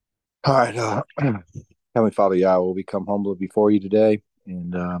All right, Heavenly Father, yeah, will we come humbly before you today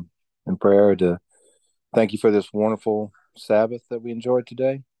and in prayer to thank you for this wonderful Sabbath that we enjoyed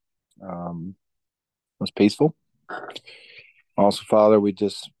today. It was peaceful. Also, Father, we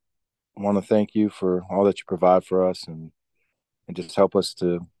just want to thank you for all that you provide for us and just help us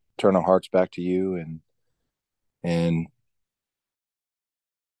to turn our hearts back to you and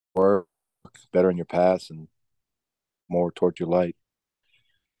work better in your paths and more toward your light.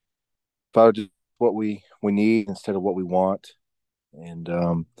 Father, just what we need instead of what we want, and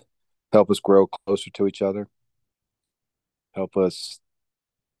help us grow closer to each other. Help us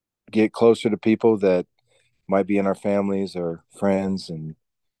get closer to people that might be in our families or friends, and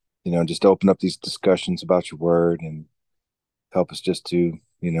just open up these discussions about your word and help us just to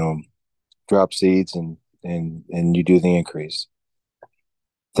drop seeds and you do the increase.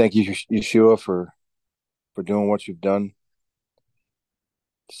 Thank you, Yeshua, for doing what you've done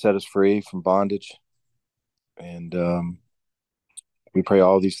to set us free from bondage, and we pray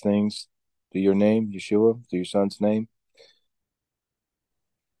all these things through your name, Yeshua, through your son's name.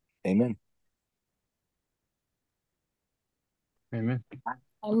 Amen. Amen.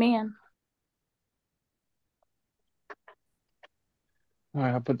 Amen. All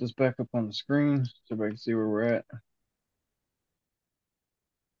right, I'll put this back up on the screen so everybody can see where we're at.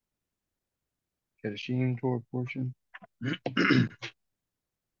 Kedoshim Torah portion.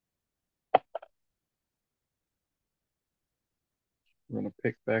 We're going to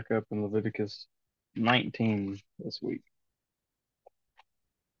pick back up in Leviticus 19 this week.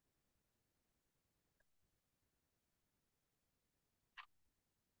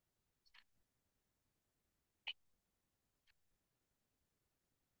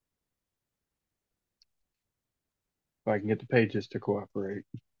 If I can get the pages to cooperate.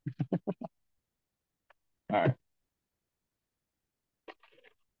 All right.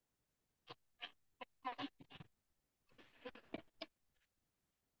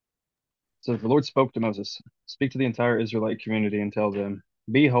 So the Lord spoke to Moses, speak to the entire Israelite community and tell them,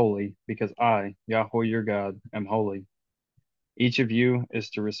 be holy, because I, Yahweh your God, am holy. Each of you is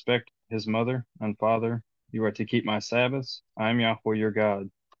to respect his mother and father. You are to keep my Sabbaths. I am Yahweh your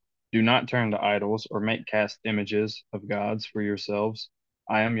God. Do not turn to idols or make cast images of gods for yourselves.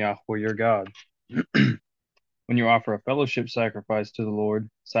 I am Yahweh your God. When you offer a fellowship sacrifice to the Lord,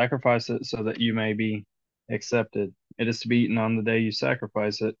 sacrifice it so that you may be accepted. It is to be eaten on the day you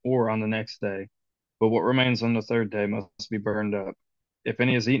sacrifice it or on the next day. But what remains on the third day must be burned up. If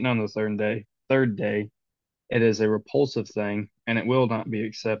any is eaten on the third day, it is a repulsive thing, and it will not be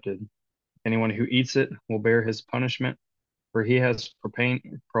accepted. Anyone who eats it will bear his punishment, for he has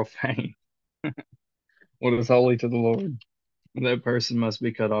profaned what is holy to the Lord. That person must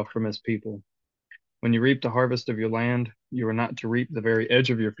be cut off from his people. When you reap the harvest of your land, you are not to reap the very edge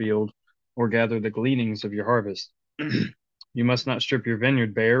of your field or gather the gleanings of your harvest. You must not strip your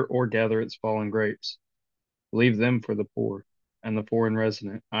vineyard bare or gather its fallen grapes. Leave them for the poor and the foreign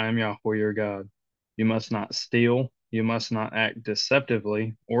resident. I am Yahweh your God. You must not steal. You must not act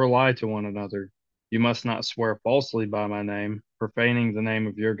deceptively or lie to one another. You must not swear falsely by my name, profaning the name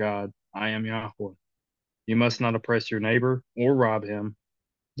of your God. I am Yahweh. You must not oppress your neighbor or rob him.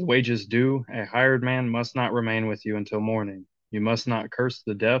 The wages due a hired man must not remain with you until morning. You must not curse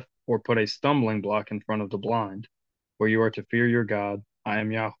the deaf or put a stumbling block in front of the blind, for you are to fear your God. I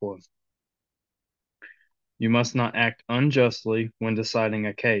am Yahweh. You must not act unjustly when deciding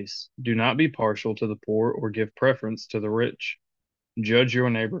a case. Do not be partial to the poor or give preference to the rich. Judge your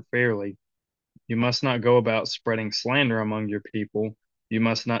neighbor fairly. You must not go about spreading slander among your people. You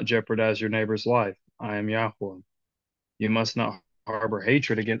must not jeopardize your neighbor's life. I am Yahweh. You must not harbor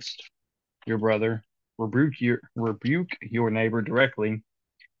hatred against your brother. Rebuke your neighbor directly,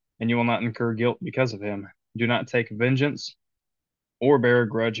 and you will not incur guilt because of him. Do not take vengeance or bear a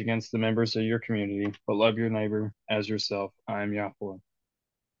grudge against the members of your community, but love your neighbor as yourself. I am Yahweh.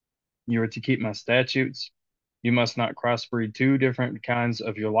 You are to keep my statutes. You must not crossbreed two different kinds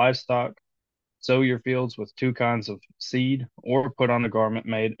of your livestock, sow your fields with two kinds of seed, or put on a garment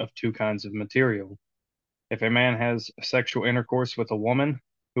made of two kinds of material. If a man has sexual intercourse with a woman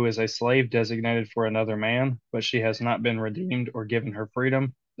who is a slave designated for another man, but she has not been redeemed or given her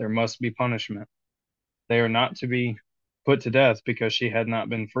freedom, there must be punishment. They are not to be put to death because she had not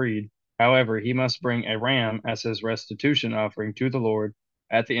been freed. However, he must bring a ram as his restitution offering to the Lord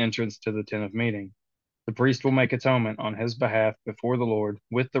at the entrance to the tent of meeting. The priest will make atonement on his behalf before the Lord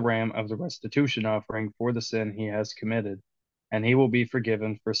with the ram of the restitution offering for the sin he has committed, and he will be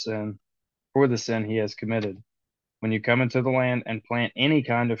forgiven for the sin he has committed. When you come into the land and plant any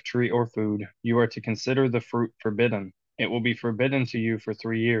kind of tree or food, you are to consider the fruit forbidden. It will be forbidden to you for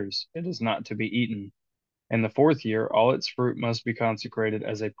 3 years. It is not to be eaten. In the fourth year, all its fruit must be consecrated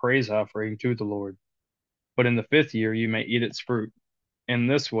as a praise offering to the Lord. But in the fifth year, you may eat its fruit. In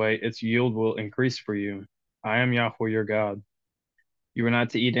this way, its yield will increase for you. I am Yahweh your God. You are not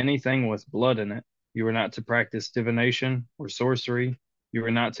to eat anything with blood in it. You are not to practice divination or sorcery. You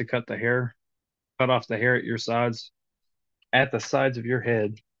are not to cut off the hair at the sides of your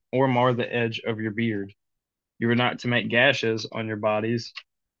head, or mar the edge of your beard. You are not to make gashes on your bodies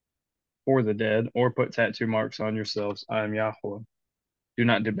for the dead, or put tattoo marks on yourselves. I am Yahweh. Do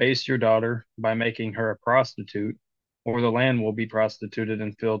not debase your daughter by making her a prostitute, or the land will be prostituted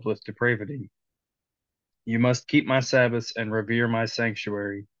and filled with depravity. You must keep my Sabbaths and revere my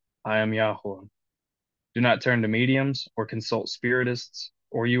sanctuary. I am Yahweh. Do not turn to mediums or consult spiritists,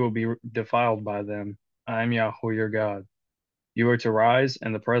 or you will be defiled by them. I am Yahweh your God. You are to rise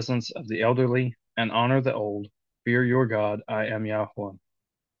in the presence of the elderly and honor the old. Fear your God. I am Yahweh.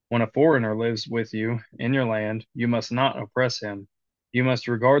 When a foreigner lives with you in your land, you must not oppress him. You must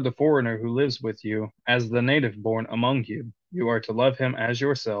regard the foreigner who lives with you as the native born among you. You are to love him as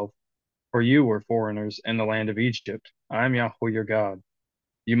yourself, for you were foreigners in the land of Egypt. I am Yahweh your God.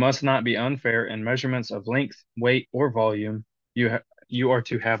 You must not be unfair in measurements of length, weight, or volume. You are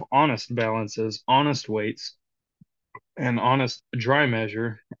to have honest balances, honest weights, an honest dry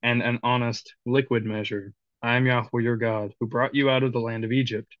measure, and an honest liquid measure. I am Yahweh your God, who brought you out of the land of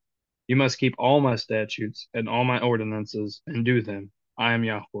Egypt. You must keep all my statutes and all my ordinances and do them. I am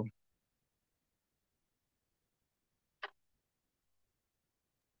Yahweh.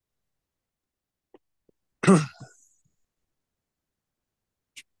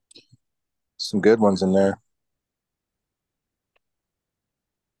 Some good ones in there.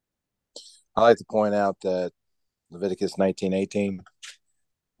 I like to point out that Leviticus 19:18,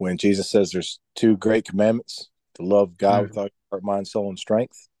 when Jesus says there's two great commandments: to love God with Mm. all your heart, mind, soul, and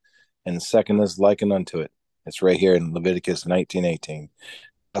strength, and the second is likened unto it. It's right here in Leviticus 19:18.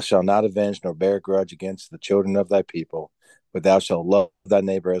 Thou shalt not avenge nor bear grudge against the children of thy people, but thou shalt love thy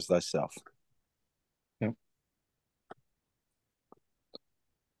neighbor as thyself. Yep.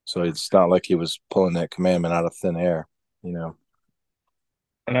 So it's not like he was pulling that commandment out of thin air, you know.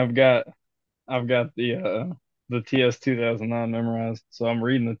 And I've got the TS 2009 memorized, so I'm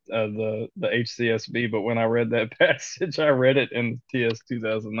reading the HCSB. But when I read that passage, I read it in TS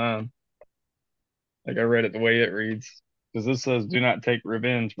 2009. Like I read it the way it reads, because this says, "Do not take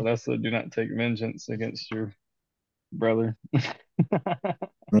revenge," but I said, "Do not take vengeance against your brother."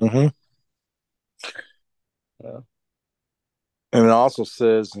 Mm-hmm. uh, And it also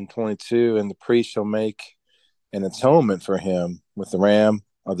says in 22, and the priest shall make an atonement for him with the ram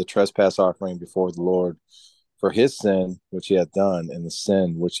of the trespass offering before the Lord for his sin which he hath done, and the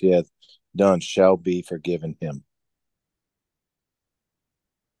sin which he hath done shall be forgiven him.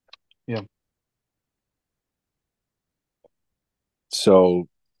 yeah, So,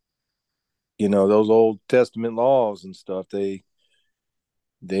 those Old Testament laws and stuff, they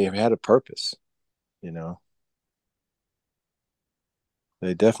had a purpose, you know.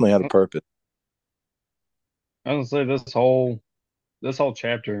 They definitely had a purpose. I was gonna say this whole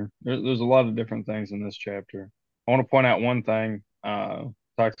chapter. There's a lot of different things in this chapter. I want to point out one thing.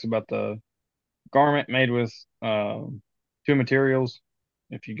 Talks about the garment made with two materials.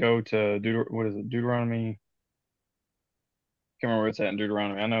 If you go to what is it, Deuteronomy? Can't remember where it's at in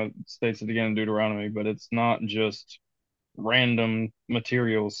Deuteronomy. I know it states it again in Deuteronomy, but it's not just random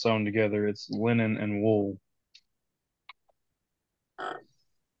materials sewn together. It's linen and wool.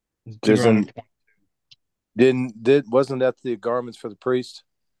 It's Deuteronomy Doesn't 20. didn't did wasn't that the garments for the priest?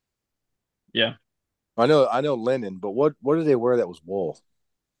 Yeah. I know linen, but what did they wear that was wool?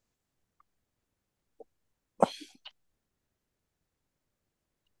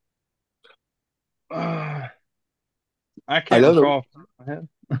 Uh, I I can't know recall off the top of my head.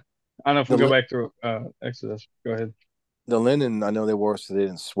 I know if we go the back through Exodus. Go ahead. the linen I know they wore so they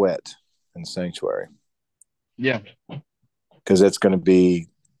didn't sweat in the sanctuary, Yeah. because that's going to be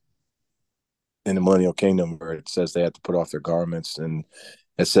in the millennial kingdom where it says they have to put off their garments, and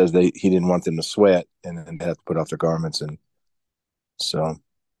it says he didn't want them to sweat, and then they have to put off their garments. And so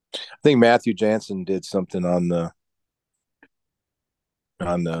I think Matthew Jansen did something on the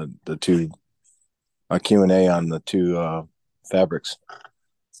two a Q&A on the two fabrics,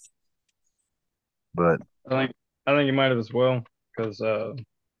 but I think he might have as well because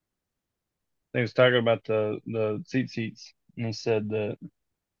he was talking about the seats, and he said that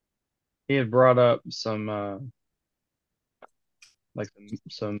he had brought up some like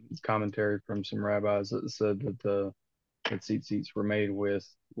some commentary from some rabbis that said that the seats were made with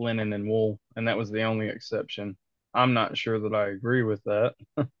linen and wool, and that was the only exception. I'm not sure that I agree with that.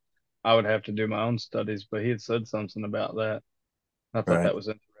 I would have to do my own studies, but he had said something about that. I thought Right. that was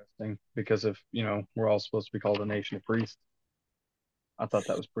interesting because if, we're all supposed to be called a nation of priests, I thought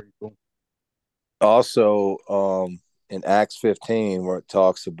that was pretty cool. Also, in Acts 15, where it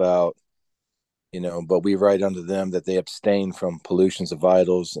talks about, but we write unto them that they abstain from pollutions of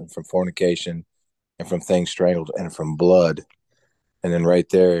idols and from fornication and from things strangled and from blood. And then right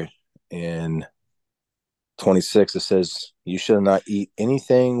there in 26, it says, you shall not eat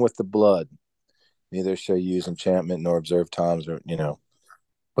anything with the blood, neither shall you use enchantment nor observe times, or.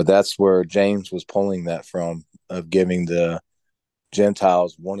 But that's where James was pulling that from, of giving the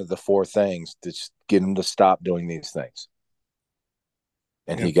Gentiles one of the four things to get them to stop doing these things.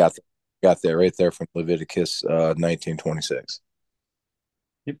 And Yeah. he got that right there from Leviticus 19:26.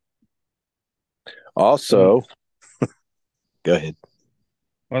 Yep. So Also, go ahead.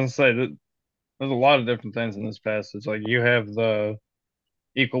 I was gonna say that there's a lot of different things in this passage. Like you have the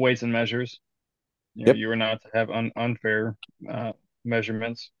equal weights and measures. Yep. You are not to have unfair uh,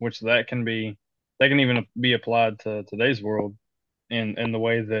 measurements, which that can even be applied to today's world in the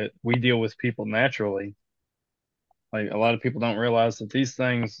way that we deal with people naturally. Like a lot of people don't realize that these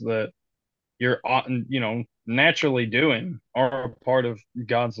things that naturally doing are a part of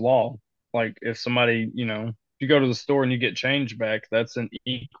God's law. Like if somebody, if you go to the store and you get change back, uh, that's an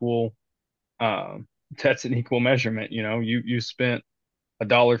equal measurement. You spent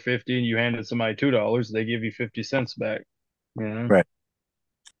 $1.50 and you handed somebody $2, they give you 50 cents back. You know? Right.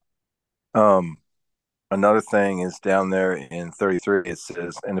 Um, Another thing is down there in 33, it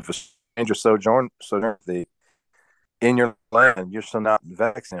says, and if a stranger sojourn thee in your land, you shall not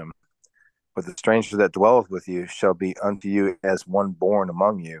vex him. But the stranger that dwelleth with you shall be unto you as one born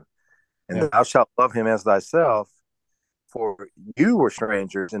among you. And Yeah. thou shalt love him as thyself, for you were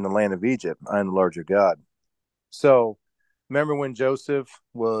strangers in the land of Egypt. I am the Lord your God. So remember when Joseph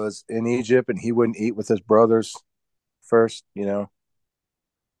was in Egypt and he wouldn't eat with his brothers first,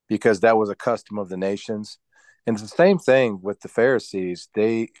 because that was a custom of the nations. And it's the same thing with the Pharisees.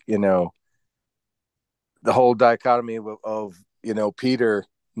 They, the whole dichotomy of Peter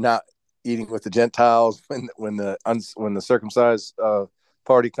not eating with the Gentiles when the circumcised the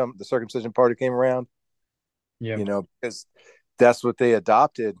circumcision party came around, Yeah. because that's what they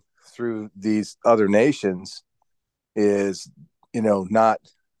adopted through these other nations is not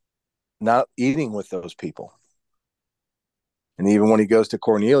eating with those people. And even when he goes to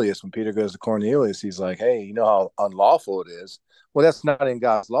Cornelius, when Peter goes to Cornelius, he's like, hey, you know how unlawful it is. Well, that's not in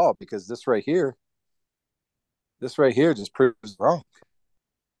God's law, because this right here just proves wrong,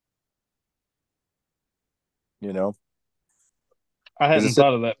 you know I because hadn't it's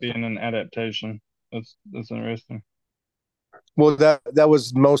thought of that being an adaptation. That's interesting. well, that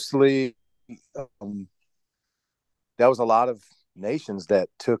was mostly um, that was a lot of nations that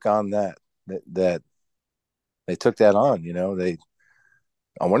took on that they took that on.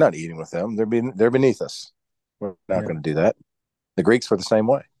 We're not eating with them. They're beneath us. We're not Yeah. going to do that. The Greeks were the same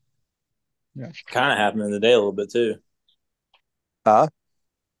way. Yeah. Kind of happening today a little bit too. Huh?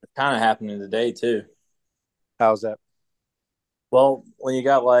 It's kind of happening today too. How's that? Well, when you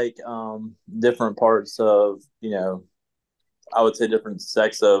got like different parts of, I would say different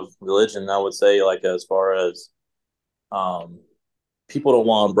sects of religion, I would say like as far as um people don't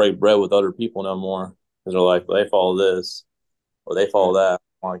want to break bread with other people no more because they're like they follow this or they follow Right. that.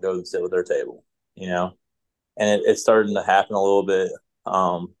 I want to go and sit with their table, and it's starting to happen a little bit.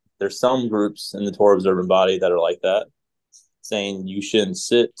 There's some groups in the Torah observant body that are like that, saying you shouldn't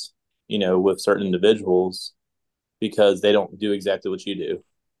sit, with certain individuals because they don't do exactly what you do.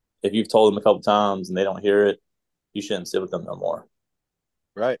 If you've told them a couple times and they don't hear it, you shouldn't sit with them no more.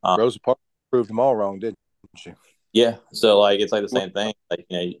 Right. Um, Rosa Parks proved them all wrong, didn't she? yeah, so like it's like the same thing. Like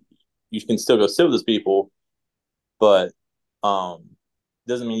you can still go sit with those people, but um,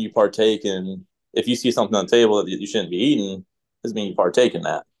 doesn't mean you partake in. If you see something on the table that you shouldn't be eating, doesn't mean you partake in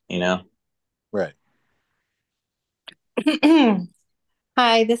that. Right.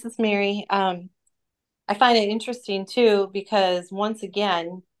 Hi, this is Mary. I find it interesting too because once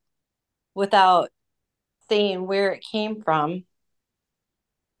again, without saying where it came from,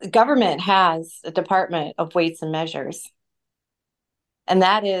 the government has a Department of Weights and Measures. And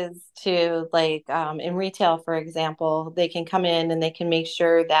that is to like in retail, for example, they can come in and they can make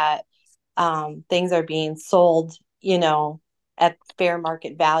sure that things are being sold, at fair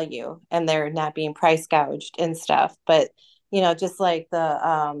market value and they're not being price gouged and stuff. But, just like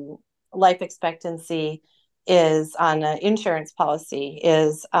the life expectancy is on an insurance policy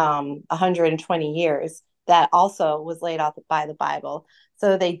is 120 years. that also was laid out by the Bible.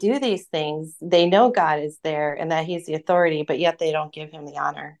 So they do these things. They know God is there and that he's the authority, but yet they don't give him the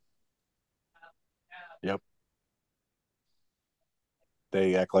honor. Yep.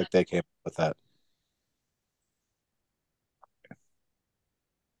 They act like they came up with that.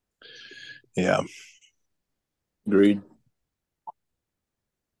 Yeah. Agreed.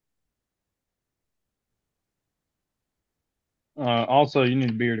 Also, you need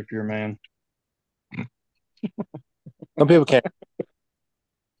a beard if you're a man. Some people can't.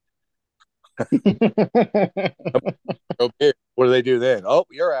 Okay. What do they do then? Oh,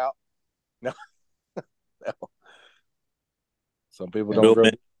 you're out. No. No. Some people don't grow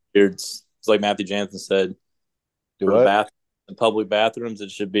beards. It's like Matthew Jansen said. Do For what? in public bathrooms, it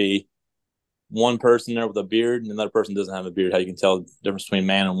should be one person there with a beard and another person doesn't have a beard. How you can tell the difference between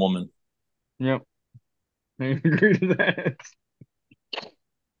man and woman. Yep. I agree to that.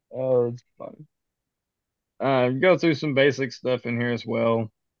 Oh, it's funny. Go through some basic stuff in here as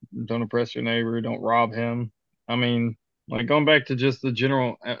well. Don't oppress your neighbor. Don't rob him. I mean, like going back to just the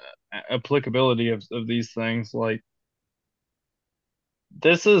general applicability of these things, like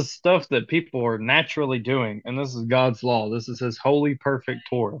this is stuff that people are naturally doing, and this is God's law. This is His holy, perfect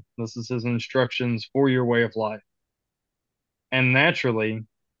Torah. This is His instructions for your way of life. And naturally,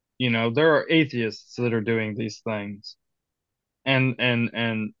 there are atheists that are doing these things,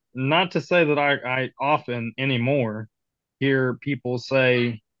 and not to say that I often anymore hear people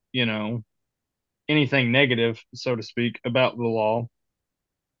say, anything negative, so to speak, about the law.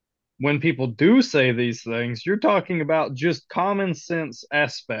 When people do say these things, you're talking about just common sense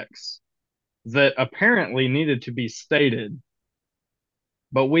aspects that apparently needed to be stated.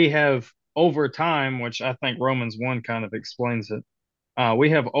 But we have over time, which I think Romans 1 kind of explains it,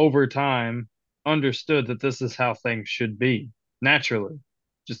 we have over time understood that this is how things should be naturally.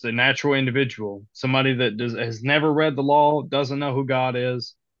 Just a natural individual, somebody that has never read the law, doesn't know who God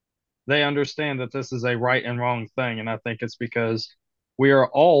is. They understand that this is a right and wrong thing. And I think it's because we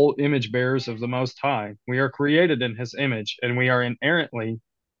are all image bearers of the Most High. We are created in His image, and we are inherently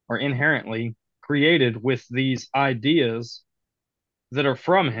created with these ideas that are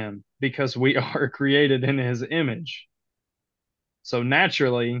from Him because we are created in His image. So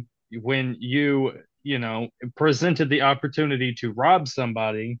naturally, when you presented the opportunity to rob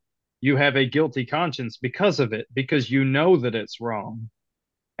somebody, you have a guilty conscience because of it, because you know that it's wrong.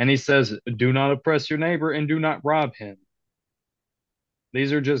 And He says, do not oppress your neighbor and do not rob him.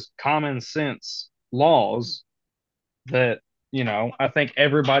 These are just common sense laws that, I think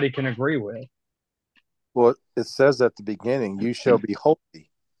everybody can agree with. Well, it says at the beginning, you shall be holy,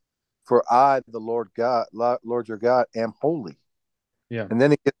 for I, the Lord God, Lord your God, am holy. Yeah. And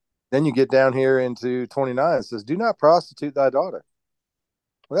then you get down here into 29. It says, do not prostitute thy daughter.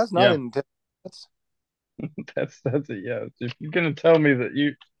 Well, that's not in. That's it. Yeah. If you're gonna tell me that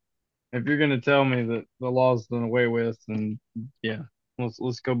the law's done away with, then yeah,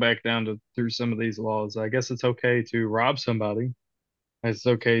 let's go back down through some of these laws. I guess it's okay to rob somebody. It's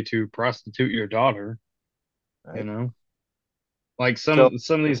okay to prostitute your daughter. Right. Like some of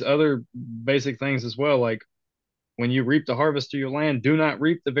these other basic things as well. Like when you reap the harvest of your land, do not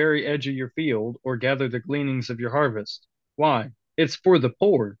reap the very edge of your field or gather the gleanings of your harvest. Why? It's for the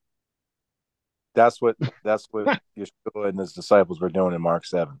poor. That's what Yeshua and his disciples were doing in Mark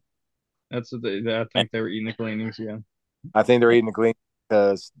 7. That's what I think they were eating the gleanings. Yeah. I think they're eating the gleanings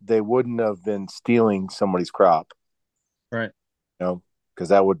because they wouldn't have been stealing somebody's crop. Right. Because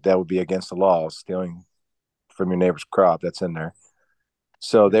that would be against the law, stealing from your neighbor's crop. That's in there.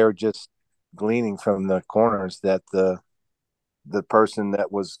 So they were just gleaning from the corners that the person that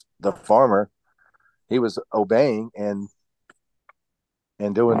was the farmer, he was obeying and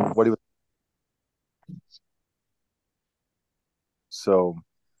doing what he was. So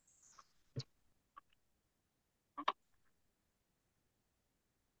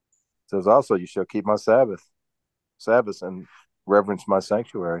says also, you shall keep my Sabbaths and reverence my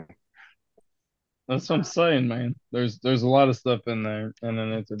sanctuary. That's what I'm saying, man. There's a lot of stuff in there, and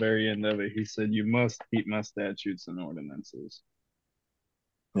then at the very end of it, He said, "You must keep my statutes and ordinances."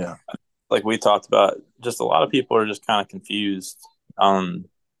 Yeah. Like we talked about, just a lot of people are just kind of confused on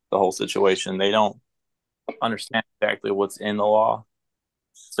the whole situation. They don't understand exactly what's in the law.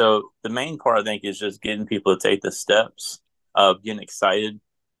 So the main part, I think, is just getting people to take the steps of getting excited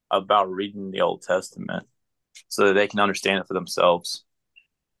about reading the Old Testament so that they can understand it for themselves.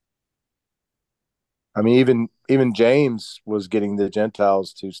 I mean, even James was getting the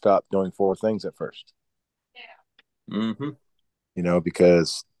Gentiles to stop doing 4 things at first. Yeah. Mm-hmm.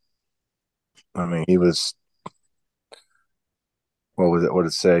 Because I mean, he was. What was it? What did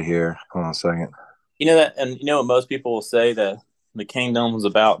it say here? Hold on a second. You know that, and you know what most people will say, that the kingdom is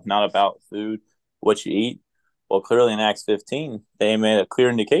about not about food, what you eat. Well, clearly in Acts 15, they made a clear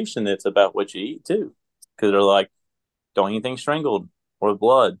indication that it's about what you eat too, because they're like, don't eat anything strangled or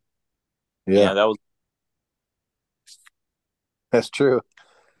blood. You Yeah, know, that was that's true.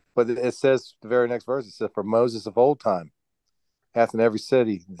 But it says the very next verse, it says, "For Moses of old time hath in every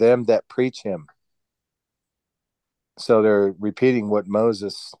city them that preach him." So they're repeating what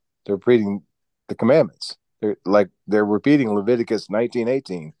Moses. They're repeating the commandments. They're repeating Leviticus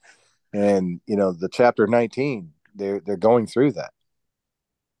 19:18, and the chapter 19. They're going through that.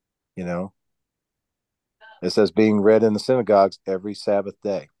 You know, it says being read in the synagogues every Sabbath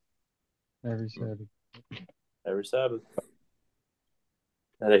day. Every Sabbath. every Sabbath.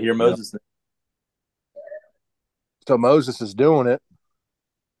 And I hear You know, Moses. so Moses is doing it,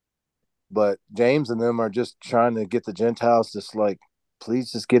 but James and them are just trying to get the Gentiles just like,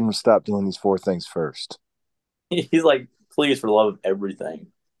 please just get them to stop doing these four things first. He's like, please, for the love of everything.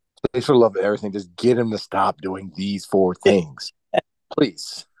 Please, for the love of everything, just get him to stop doing these four things,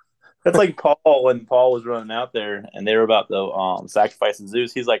 please. That's like Paul, when Paul was running out there and they were about to sacrifice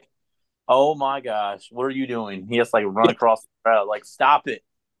Zeus. He's like, oh my gosh, what are you doing? He has to like run across the crowd, like, stop it.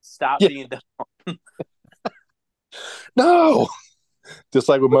 Stop Yeah, being dumb. no. Just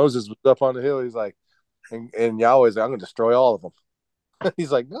like when Moses was up on the hill, he's like, and Yahweh's like, I'm going to destroy all of them.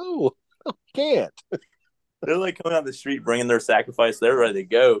 He's like, no, I can't. They're like coming out the street bringing their sacrifice. They're ready to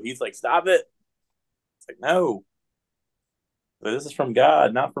go. He's like, stop it. It's like, no, but this is from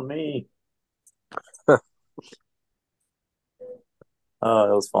God, not from me. Oh,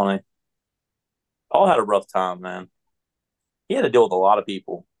 it was funny. Paul had a rough time, man. He had to deal with a lot of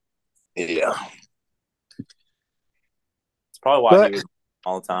people. Yeah. It's probably why he But was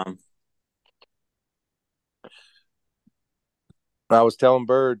all the time. I was telling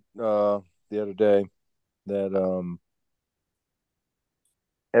Bird the other day that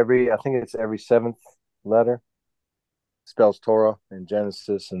I think it's every seventh letter spells Torah in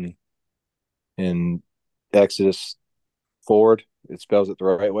Genesis and in Exodus forward. It spells it the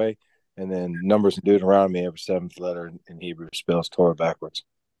right way. And then Numbers and Deuteronomy, every seventh letter in Hebrew spells Torah backwards,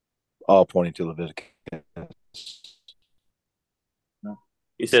 all pointing to Leviticus.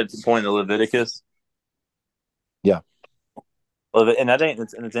 You said it's pointing to Leviticus. Yeah. And I think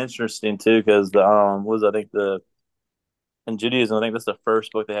it's interesting too, because the was I think the in Judaism, I think that's the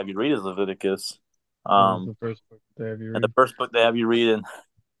first book they have you read is Leviticus. That is the first book they have you And the read. first book they have you read in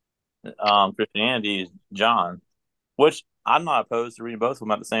Christianity is John, which I'm not opposed to reading both of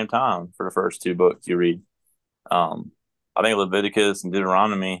them at the same time for the first two books you read. I think Leviticus and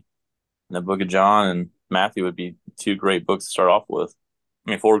Deuteronomy and the book of John and Matthew would be two great books to start off with.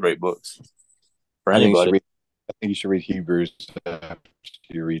 I mean, four great books for I think you anybody. should read. I think you should read Hebrews after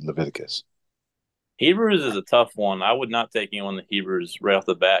you read Leviticus. Hebrews is a tough one. I would not take anyone to Hebrews right off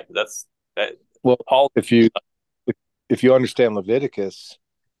the bat. That Well, Paul. if you understand Leviticus,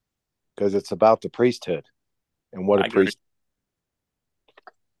 because it's about the priesthood and what a I agree. priest,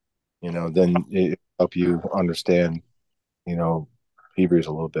 then it help you understand, Hebrews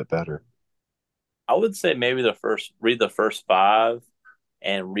a little bit better. I would say maybe read the first five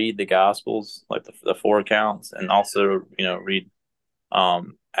and read the Gospels, like the four accounts, and also read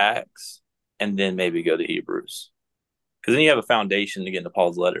Acts, and then maybe go to Hebrews, because then you have a foundation to get into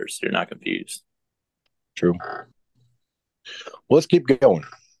Paul's letters, so you're not confused. True. Well, let's keep going.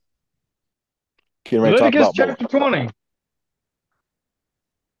 Getting ready to talk Leviticus about more. chapter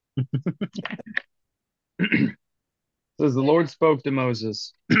 20. Says the Lord spoke to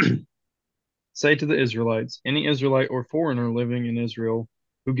Moses. Say to the Israelites, any Israelite or foreigner living in Israel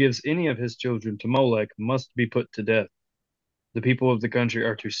who gives any of his children to Molech must be put to death. The people of the country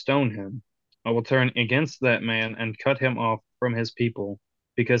are to stone him. I will turn against that man and cut him off from his people,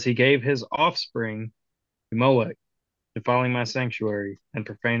 because he gave his offspring to Molech, defiling my sanctuary and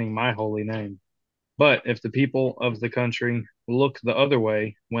profaning my holy name. But if the people of the country look the other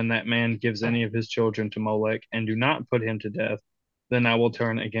way when that man gives any of his children to Molech and do not put him to death, then I will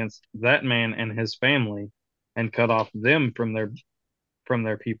turn against that man and his family and cut off them from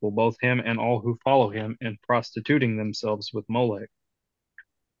their people, both him and all who follow him in prostituting themselves with Molech.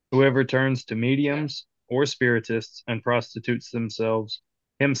 Whoever turns to mediums or spiritists and prostitutes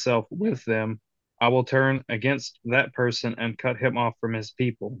himself with them, I will turn against that person and cut him off from his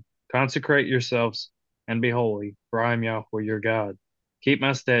people. Consecrate yourselves and be holy, for I am Yahweh your God. Keep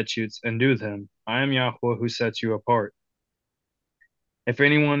my statutes and do them. I am Yahweh who sets you apart. If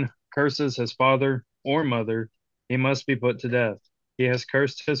anyone curses his father or mother, he must be put to death. He has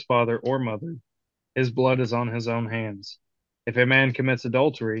cursed his father or mother. His blood is on his own hands. If a man commits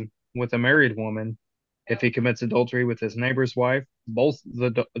adultery with a married woman, If he commits adultery with his neighbor's wife, both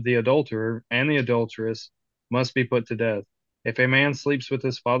the adulterer and the adulteress must be put to death. If a man sleeps with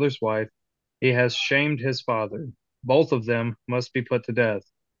his father's wife, he has shamed his father. Both of them must be put to death.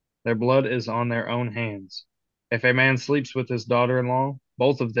 Their blood is on their own hands. If a man sleeps with his daughter-in-law,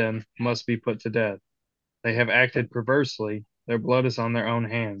 both of them must be put to death. They have acted perversely. Their blood is on their own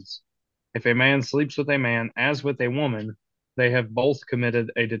hands. If a man sleeps with a man as with a woman, they have both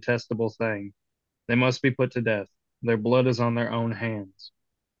committed a detestable thing. They must be put to death. Their blood is on their own hands.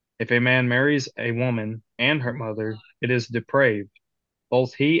 If a man marries a woman and her mother, it is depraved.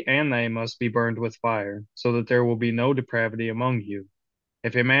 Both he and they must be burned with fire, so that there will be no depravity among you.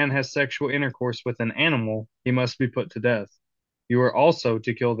 If a man has sexual intercourse with an animal, he must be put to death. You are also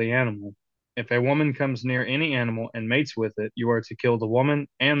to kill the animal. If a woman comes near any animal and mates with it, you are to kill the woman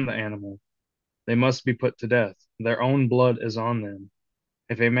and the animal. They must be put to death. Their own blood is on them.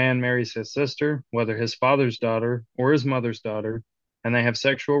 If a man marries his sister, whether his father's daughter or his mother's daughter, and they have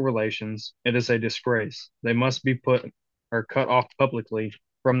sexual relations, it is a disgrace. They must be put or cut off publicly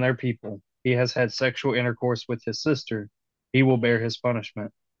from their people. He has had sexual intercourse with his sister. He will bear his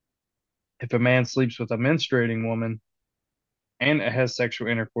punishment. If a man sleeps with a menstruating woman and has sexual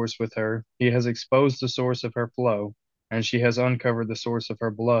intercourse with her, he has exposed the source of her flow, and she has uncovered the source of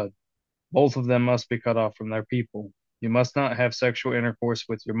her blood. Both of them must be cut off from their people. You must not have sexual intercourse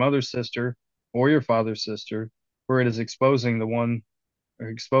with your mother's sister or your father's sister, for it is exposing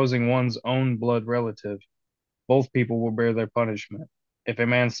one's own blood relative. Both people will bear their punishment. If a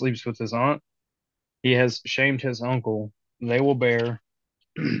man sleeps with his aunt, he has shamed his uncle. They will bear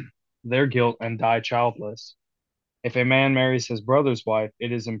their guilt and die childless. If a man marries his brother's wife,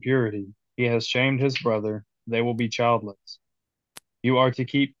 it is impurity. He has shamed his brother. They will be childless. You are to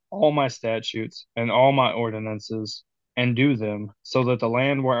keep all my statutes and all my ordinances and do them, so that the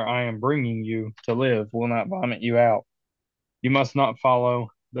land where I am bringing you to live will not vomit you out. You must not follow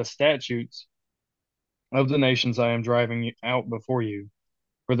the statutes of the nations I am driving out before you,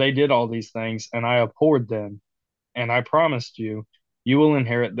 for they did all these things, and I abhorred them. And I promised you, you will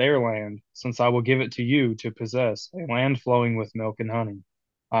inherit their land, since I will give it to you to possess, a land flowing with milk and honey.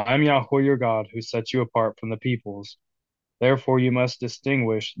 I am Yahweh your God, who sets you apart from the peoples. Therefore you must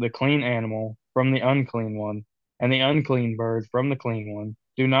distinguish the clean animal from the unclean one, and the unclean bird from the clean one.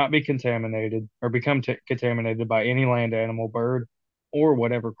 Do not be contaminated or become contaminated by any land animal, bird, or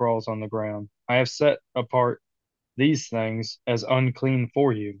whatever crawls on the ground. I have set apart these things as unclean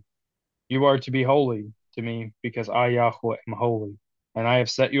for you. You are to be holy to me, because I, Yahweh, am holy, and I have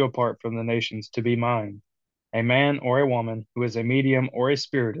set you apart from the nations to be mine. A man or a woman who is a medium or a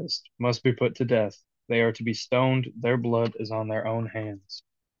spiritist must be put to death. They are to be stoned. Their blood is on their own hands.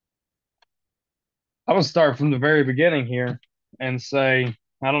 I'm going to start from the very beginning here and say,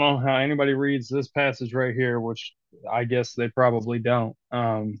 I don't know how anybody reads this passage right here, which I guess they probably don't.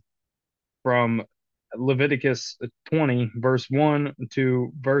 From Leviticus 20, verse 1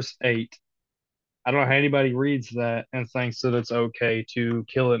 to verse 8. I don't know how anybody reads that and thinks that it's okay to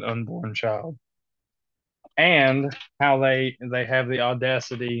kill an unborn child. And how they have the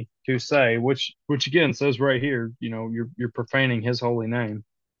audacity to say, which again says right here, you're profaning his holy name.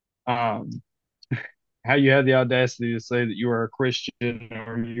 Um, how you have the audacity to say that you are a Christian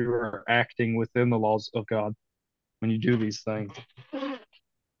or you are acting within the laws of God when you do these things.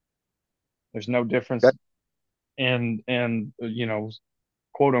 There's no difference That, in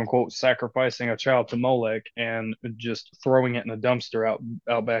quote unquote sacrificing a child to Molech and just throwing it in a dumpster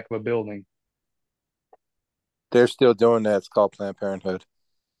out back of a building. they're still doing that. It's called Planned Parenthood.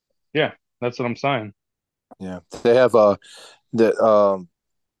 Yeah, that's what I'm saying. Yeah, they have a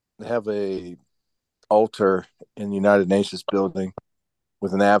altar in the United Nations building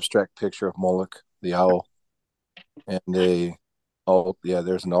with an abstract picture of Moloch, the owl, and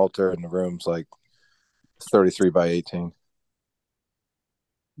there's an altar in the room's like 33 by 18.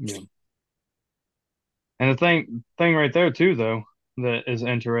 Yeah. And the thing right there too, though, that is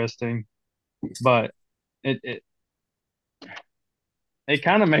interesting, but it it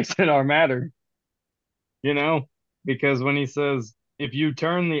kind of makes it our matter, you know, because when he says, if you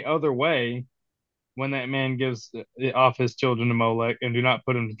turn the other way, when that man gives off his children to Molech and do not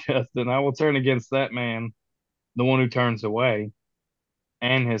put him to death, then I will turn against that man, the one who turns away,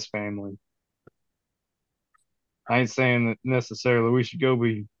 and his family. I ain't saying that necessarily we should go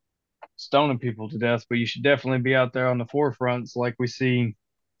be stoning people to death, but you should definitely be out there on the forefronts like we see.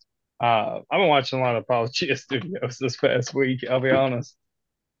 I've been watching a lot of Apologia Studios this past week, I'll be honest.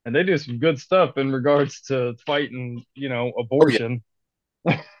 And they do some good stuff in regards to fighting, Oh yeah, abortion.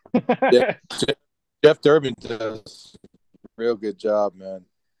 yeah. Jeff Durbin does a real good job, man.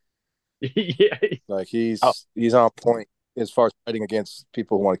 Yeah. Like Oh, he's on point as far as fighting against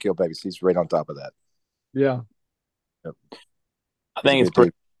people who want to kill babies. He's right on top of that. Yeah. Yep. I He's a think it's good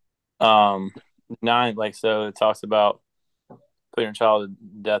pretty dude. nine, like, so it talks about putting your child to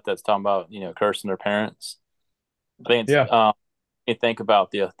death. That's talking about, cursing their parents. I think it's Yeah. you think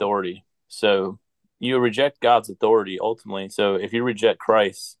about the authority. So you reject God's authority ultimately. So if you reject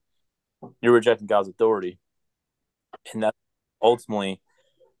Christ, you're rejecting God's authority, and that ultimately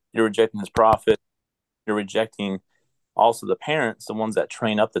you're rejecting His prophet. You're rejecting also the parents, the ones that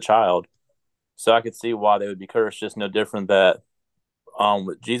train up the child. So I could see why they would be cursed. Just no different that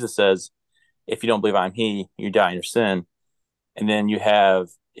what Jesus says: if you don't believe I'm He, you die in your sin. And then you have,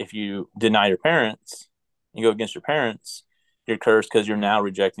 if you deny your parents, you go against your parents, you're cursed because you're now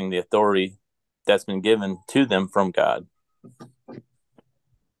rejecting the authority that's been given to them from God.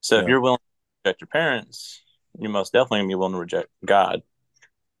 So if Yeah. you're willing to reject your parents, you're most definitely going to be willing to reject God.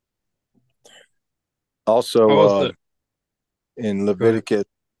 I Also, will say, in go ahead.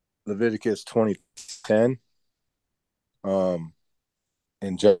 Leviticus 20:10, um,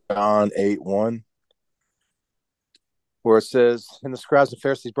 in John 8:1, where it says, "And the scribes and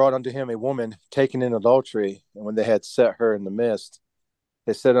Pharisees brought unto him a woman taken in adultery, and when they had set her in the midst,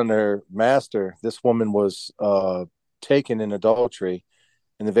 they said unto her, Master, this woman was taken in adultery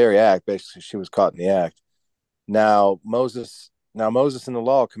in the very act." Basically, she was caught in the act. Now Moses in the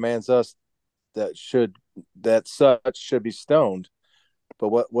law commands us that such should be stoned. But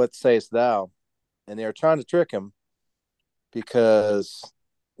what sayest thou? And they are trying to trick him, because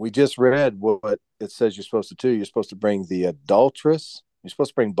we just read what it says you're supposed to do. You're supposed to bring the adulteress. You're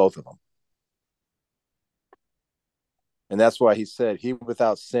supposed to bring both of them. And that's why he said, "He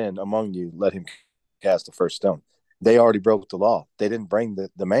without sin among you, let him cast the first stone." They already broke the law. They didn't bring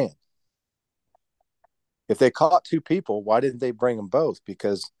the man. If they caught two people, why didn't they bring them both?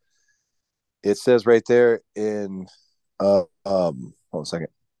 Because it says right there in hold on a second,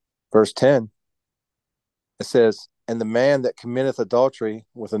 verse 10, it says, "And the man that committeth adultery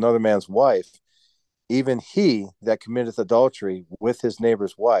with another man's wife, even he that committeth adultery with his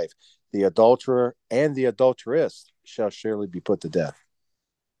neighbor's wife, the adulterer and the adulteress shall surely be put to death."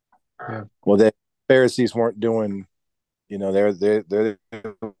 Yeah. Well, the Pharisees weren't doing, they were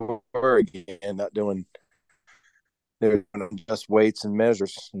again not doing, they're doing just weights and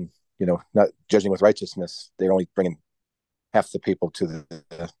measures, and not judging with righteousness. They're only bringing half the people to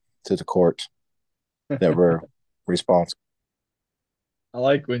the court that were responsible. I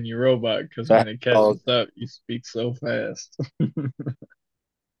like when you robot because That when it oh, catches up, you speak so fast.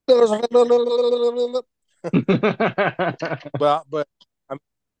 but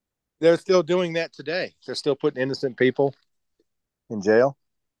they're still doing that today. They're still putting innocent people in jail.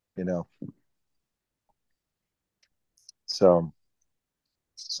 You know, so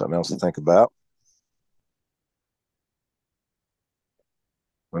something else to think about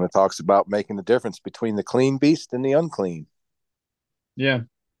when it talks about making the difference between the clean beast and the unclean. Yeah.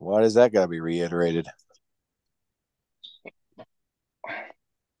 Why does that got to be reiterated?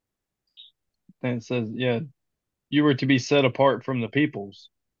 And it says, yeah, you were to be set apart from the peoples.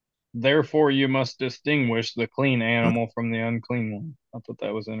 Therefore, you must distinguish the clean animal from the unclean one. I thought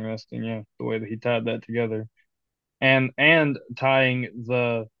that was interesting. Yeah, the way that he tied that together, and tying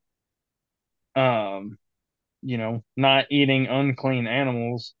the um, not eating unclean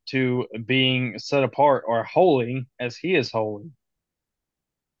animals to being set apart or holy as he is holy.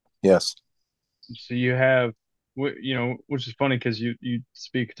 Yes. So you have, which is funny because you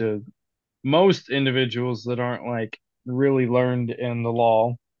speak to most individuals that aren't like really learned in the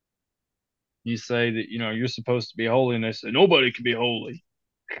law. You say that you're supposed to be holy, and they say nobody can be holy.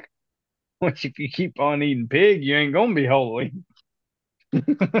 Which if you keep on eating pig, you ain't gonna be holy.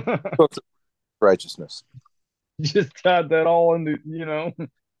 Righteousness. Just tied that all into,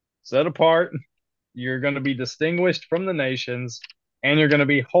 set apart. You're gonna be distinguished from the nations, and you're gonna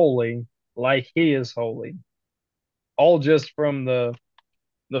be holy like he is holy. All just from the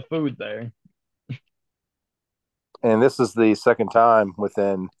food there. And this is the second time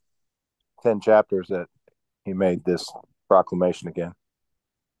within 10 chapters that he made this proclamation again.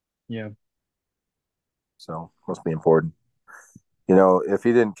 Yeah. So must be important. If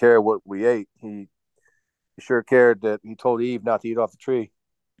he didn't care what we ate, he sure cared that he told Eve not to eat off the tree.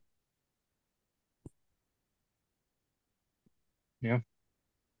 Yeah.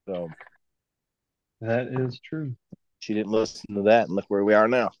 So That is true. she didn't listen to that, and look where we are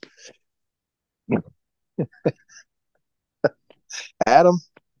now. Adam,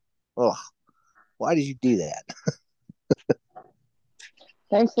 oh, why did you do that?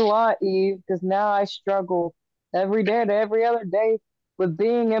 Thanks a lot, Eve, because now I struggle every day to every other day with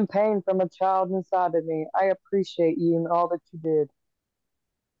being in pain from a child inside of me. I appreciate you and all that you did.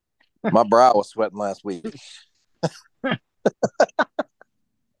 My brow was sweating last week.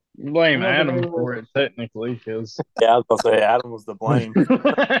 Blame I wasn't Adam able for it technically, because Yeah, I was gonna say Adam was to blame.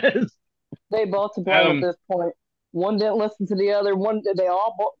 they both to blame at Adam. this point. One didn't listen to the other. One they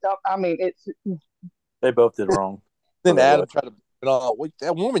all both. I mean, it's They both did wrong. So Then they Adam would. tried to blame it on wait,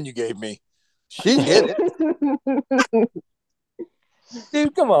 that woman you gave me. She did it.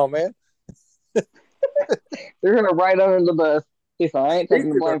 Dude, come on, man. they're gonna right under the bus. If I ain't He taking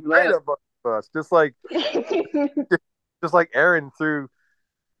the threw her blame for right that. up on us. Just like Aaron threw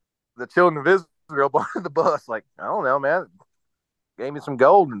the children of Israel under the bus. Like, I don't know, man. Gave me some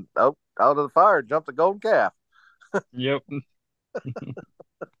gold and out of the fire jumped a golden calf. Yep.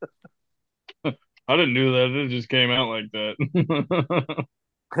 I didn't do that. It just came out like that.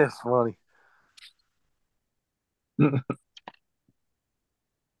 It's funny.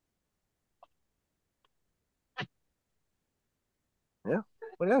 Yeah.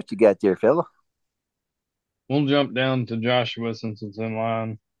 What else you got there, fella? We'll jump down to Joshua since it's in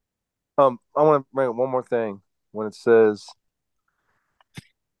line. I want to bring up one more thing. When it says,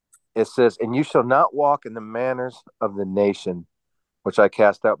 and you shall not walk in the manners of the nation which I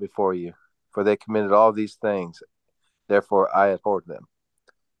cast out before you, for they committed all these things. Therefore, I abhorred them.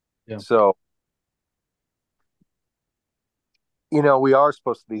 Yeah. So, we are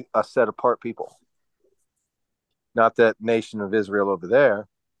supposed to be a set apart people, not that nation of Israel over there,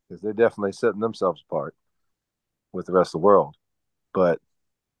 because they're definitely setting themselves apart with the rest of the world. But,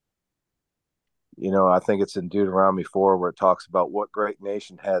 I think it's in Deuteronomy 4 where it talks about what great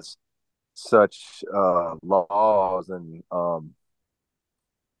nation has such laws and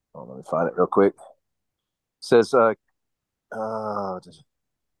let me find it real quick. It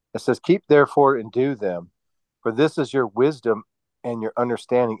says, keep therefore and do them, for this is your wisdom and your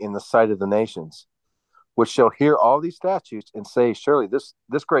understanding in the sight of the nations, which shall hear all these statutes and say, surely this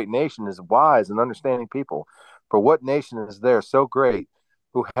great nation is wise and understanding people. For what nation is there so great,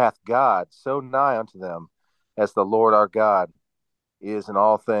 who hath God so nigh unto them, as the Lord our God is in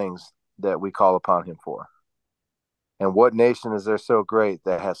all things that we call upon him for? And what nation is there so great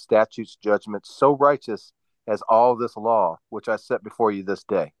that has statutes, judgments so righteous as all this law, which I set before you this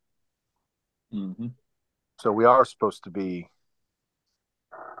day? Mm-hmm. So we are supposed to be,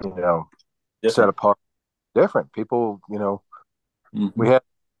 set Different. apart, different people. Mm-hmm. We had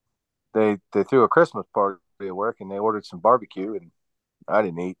they threw a Christmas party at work and they ordered some barbecue and I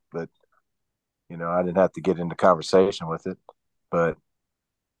didn't eat, but I didn't have to get into conversation with it. But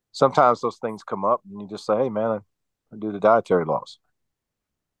sometimes those things come up and you just say, hey man, I do the dietary laws.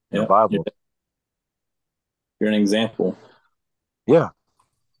 The Yeah. Bible. You're an example. Yeah.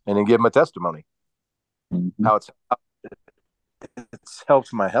 And then give them a testimony. Mm-hmm. How it's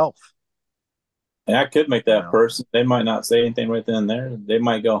helped my health. And I could make that person. They might not say anything right then and there. They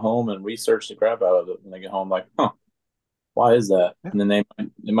might go home and research the crap out of it when they get home. Like, why is that? Yeah. And then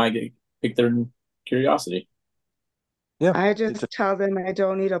they might pick their curiosity. Yeah, I just tell them I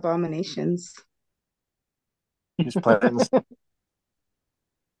don't eat abominations. Just planting the seed.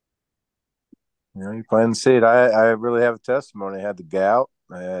 You plant the seed. I really have a testimony. I had the gout.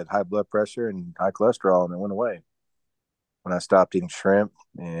 I had high blood pressure and high cholesterol, and it went away when I stopped eating shrimp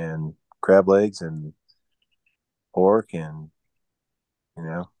and crab legs and pork and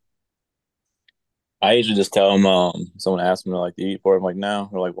I usually just tell them. Someone asks me like to eat pork. I'm like, no.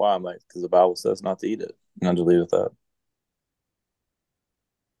 They're like, why? I'm like, because the Bible says not to eat it. And I just leave it at that.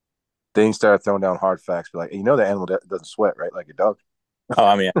 Then you start throwing down hard facts. Be like, the animal doesn't sweat, right? Like your dog. Oh,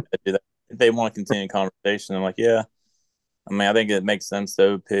 I mean, I do that. If they want to continue conversation, I'm like, yeah. I mean, I think it makes sense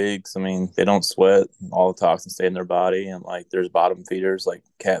though. Pigs, I mean, they don't sweat. All the toxins stay in their body, and like, there's bottom feeders like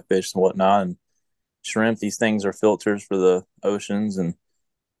catfish and whatnot, and shrimp. These things are filters for the oceans, and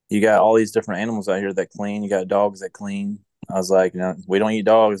you got all these different animals out here that clean. You got dogs that clean. I was like, we don't eat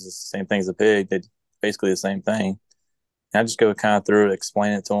dogs. It's the same thing as a pig. They basically the same thing. And I just go kind of through it,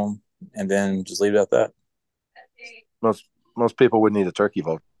 explain it to them, and then just leave it at that. Most people wouldn't eat a turkey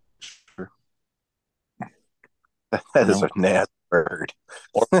vulture. That is a nasty bird.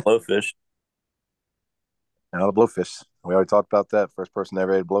 Or blowfish. Now the blowfish. We already talked about that. First person that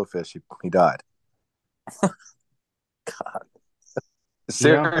ever ate a blowfish, he died. God.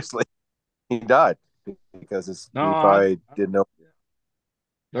 Seriously. Yeah. He died because he probably didn't know.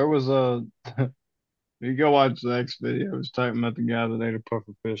 There was you go watch the next video. I was talking about the guy that ate a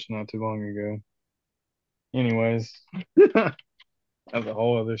puffer fish not too long ago. Anyways, that's a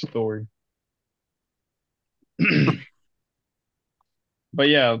whole other story. But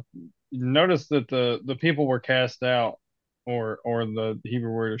yeah, notice that the people were cast out or the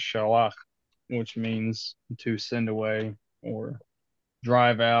Hebrew word is shalach, which means to send away or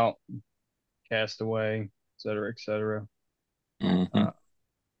drive out, cast away, etc., etc. Mm-hmm.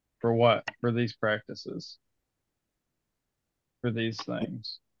 For what? For these practices, for these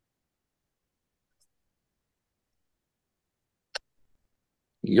things.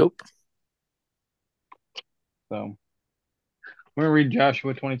 Yep. So we're gonna read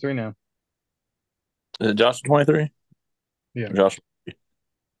Joshua 23 now. Is it Joshua 23? Yeah. Joshua.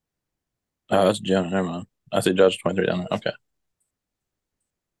 Oh, that's Jonah. Never mind. I see Joshua 23 down there. Okay.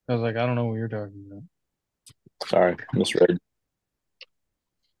 I was like, I don't know what you're talking about. Sorry. Misread.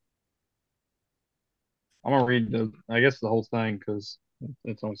 I'm gonna read the whole thing because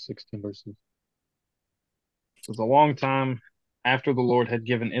it's only 16 verses. It was a long time after the Lord had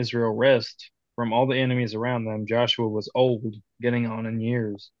given Israel rest from all the enemies around them. Joshua was old, getting on in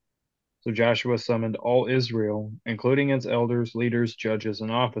years. So Joshua summoned all Israel, including its elders, leaders, judges, and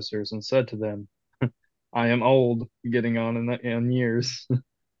officers, and said to them, I am old, getting on in years,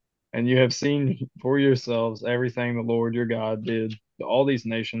 and you have seen for yourselves everything the Lord your God did to all these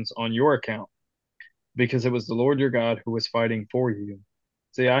nations on your account, because it was the Lord your God who was fighting for you.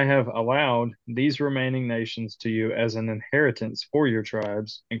 See, I have allowed these remaining nations to you as an inheritance for your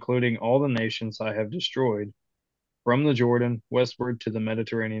tribes, including all the nations I have destroyed, from the Jordan westward to the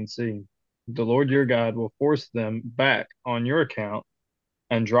Mediterranean Sea. The Lord your God will force them back on your account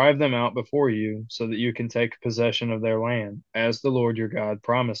and drive them out before you so that you can take possession of their land, as the Lord your God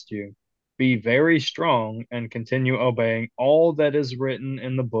promised you. Be very strong and continue obeying all that is written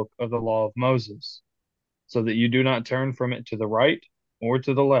in the book of the law of Moses, so that you do not turn from it to the right or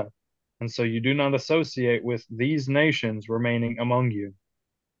to the left, and so you do not associate with these nations remaining among you.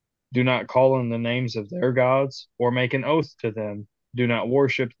 Do not call on the names of their gods or make an oath to them. Do not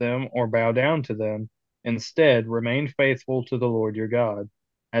worship them or bow down to them. Instead, remain faithful to the Lord your God,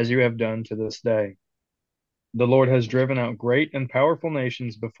 as you have done to this day. The Lord has driven out great and powerful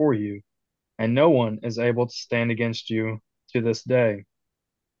nations before you, and no one is able to stand against you to this day.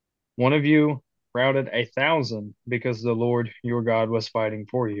 One of you routed 1,000 because the Lord your God was fighting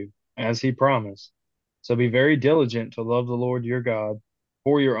for you, as he promised. So be very diligent to love the Lord your God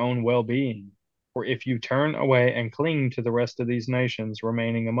for your own well-being. For if you turn away and cling to the rest of these nations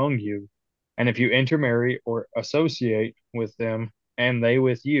remaining among you, and if you intermarry or associate with them, and they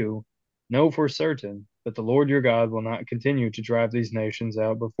with you, know for certain that the Lord your God will not continue to drive these nations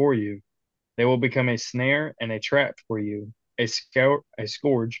out before you. They will become a snare and a trap for you, a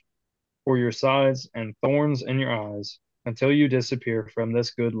scourge for your sides and thorns in your eyes, until you disappear from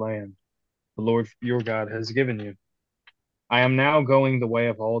this good land the Lord your God has given you. I am now going the way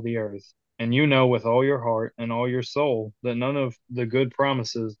of all the earth, and you know with all your heart and all your soul that none of the good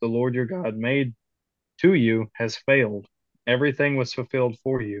promises the Lord your God made to you has failed. Everything was fulfilled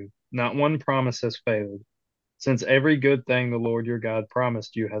for you. Not one promise has failed, since every good thing the Lord your God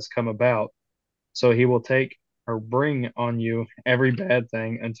promised you has come about. So he will take or bring on you every bad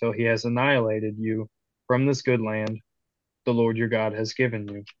thing until he has annihilated you from this good land the Lord your God has given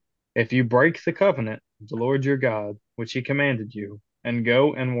you. If you break the covenant of the Lord your God, which he commanded you, and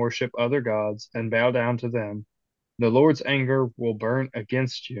go and worship other gods and bow down to them, the Lord's anger will burn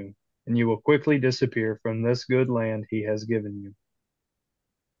against you, and you will quickly disappear from this good land he has given you.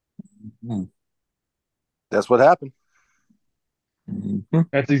 Mm-hmm. That's what happened. Mm-hmm.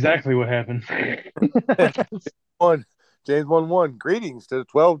 That's exactly what happened. James 1:1. Greetings to the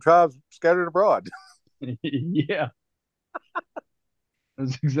 12 tribes scattered abroad. Yeah,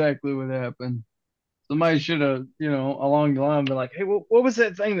 that's exactly what happened. Somebody should have, along the line, been like, "Hey, what was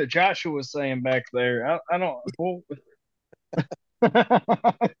that thing that Joshua was saying back there? I don't." Well,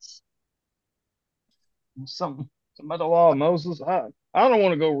 something about the law of Moses. I don't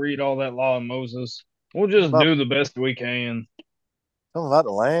want to go read all that law of Moses. We'll just About, do the best we can. something about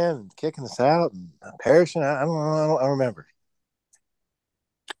the land and kicking us out and perishing. I don't know. I don't remember.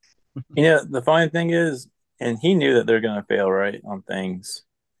 The funny thing is, and he knew that they're going to fail, right, on things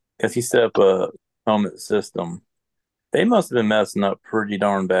because he set up a helmet system. They must have been messing up pretty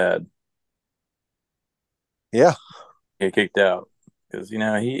darn bad. Yeah. Get kicked out because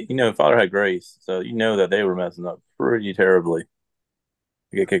Father had grace, so that they were messing up pretty terribly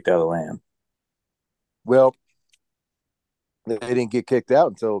to get kicked out of the land. Well, they didn't get kicked out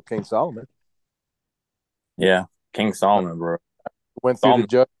until King Solomon. Yeah, King Solomon, bro. Went through the Solomon.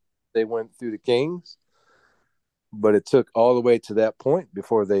 judge. They went through the kings, but it took all the way to that point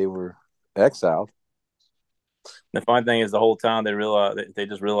before they were exiled. The funny thing is, the whole time they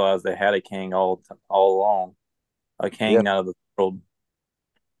just realized they had a king all along, a Yeah. king out of the world.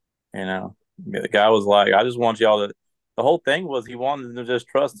 The guy was like, "I just want y'all to." The whole thing was he wanted them to just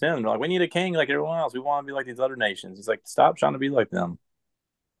trust him. They're like, we need a king like everyone else. We want to be like these other nations. He's like, stop trying to be like them.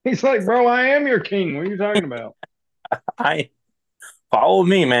 He's like, bro, I am your king. What are you talking about? I follow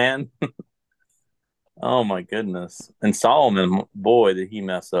me, man. Oh my goodness. And Solomon, boy, did he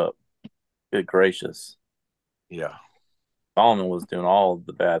mess up. Good gracious. Yeah. Solomon was doing all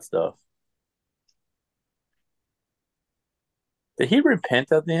the bad stuff. Did he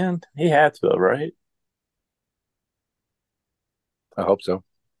repent at the end? He had to have, right? I hope so.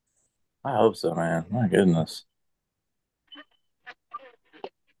 I hope so, man. My goodness.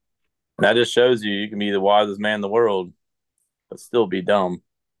 And that just shows you can be the wisest man in the world, but still be dumb.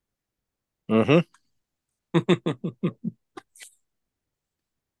 Mm-hmm.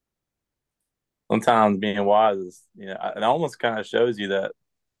 Sometimes being wise is, it almost kind of shows you that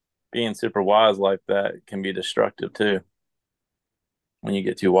being super wise like that can be destructive too when you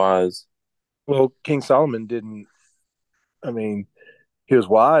get too wise. Well, King Solomon didn't. I mean, he was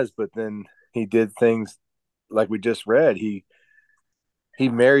wise, but then he did things like we just read. He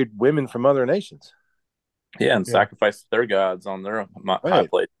married women from other nations. Yeah, and Yeah. sacrificed their gods on their high Right.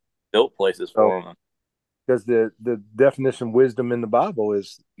 place, built places So, for them. because the definition of wisdom in the Bible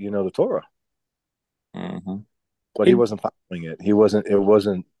is, the Torah, Mm-hmm. but he wasn't following it. He wasn't. It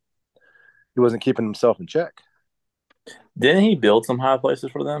wasn't. He wasn't keeping himself in check. Didn't he build some high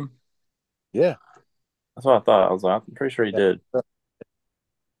places for them? Yeah. That's what I thought. I was like, I'm pretty sure he Yeah. did.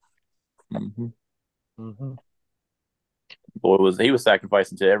 Mm-hmm. Mm-hmm. Boy, he was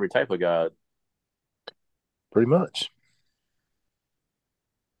sacrificing to every type of god. Pretty much.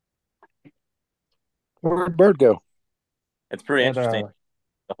 Where'd Bird go? It's pretty But interesting.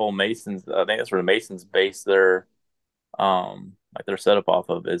 The whole Masons, I think that's where the Masons base their like their setup off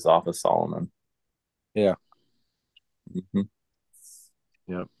of Solomon. Yeah. Mm-hmm.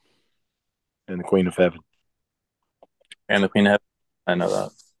 Yep. And the Queen of Heaven. And the Queen of Heaven. I know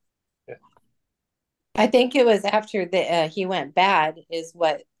that. I think it was after he went bad is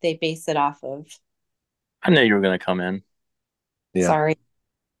what they base it off of. I knew you were going to come in. Yeah. Sorry.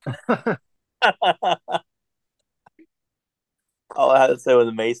 All I had to say was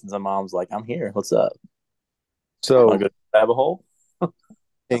the Masons, and Mom's like, "I'm here. What's up? So Want to go stab a hole?"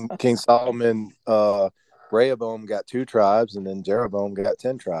 King Solomon, Rehoboam got 2 tribes, and then Jeroboam got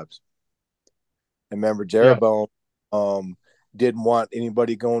 10 tribes. And remember, Jeroboam didn't want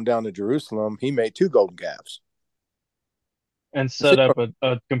anybody going down to Jerusalem. He made 2 golden calves. and set up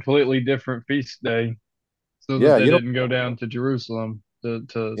a completely different feast day so that Yeah, they didn't go down to Jerusalem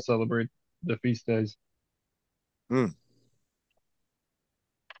to celebrate the feast days.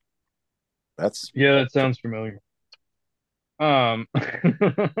 That's Yeah, that sounds familiar.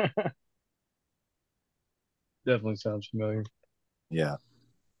 Definitely sounds familiar. yeah.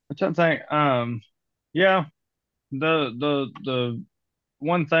 I'm trying to think. Yeah, the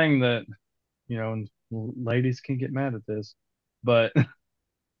one thing that and ladies can get mad at this, but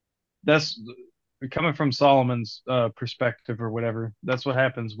that's coming from Solomon's perspective or whatever. That's what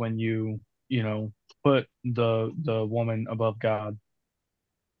happens when put the woman above God.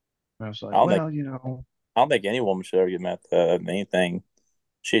 And I was I like, don't think well. I don't think any woman should ever get mad at anything.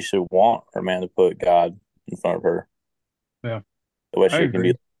 She should want her man to put God in front of her. Yeah, The way I she can be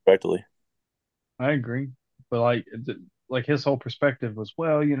agree. respectfully. I agree. But like his whole perspective was,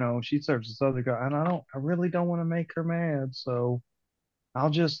 she serves this other guy, and I really don't want to make her mad, so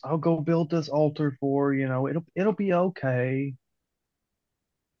I'll go build this altar for her, it'll be okay.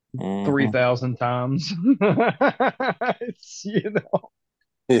 Mm-hmm. 3,000 times. It's,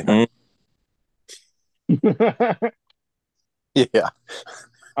 Yeah. Yeah.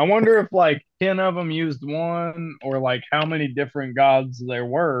 I wonder if like 10 of them used one, or like how many different gods there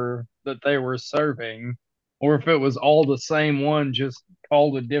were that they were serving, or if it was all the same one, just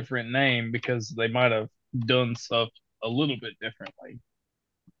called a different name because they might have done stuff a little bit differently.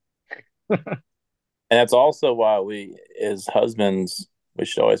 And that's also why we, as husbands, we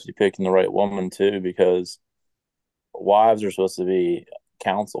should always be picking the right woman too, because wives are supposed to be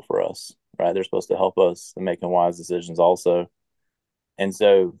counsel for us, right? They're supposed to help us in making wise decisions also. And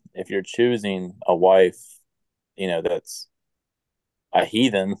so if you're choosing a wife, that's a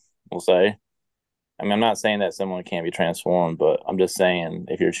heathen, we'll say. I mean, I'm not saying that someone can't be transformed, but I'm just saying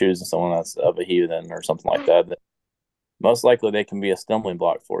if you're choosing someone that's of a heathen or something like that, then most likely they can be a stumbling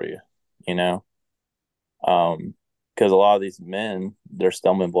block for you, you know? Because a lot of these men, they're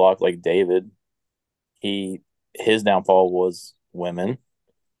stumbling block, like David, his downfall was women.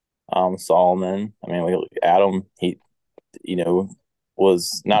 Solomon, I mean, Adam, he, you know,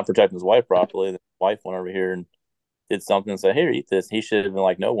 was not protecting his wife properly. The wife went over here and did something and said, "Here, eat this." He should have been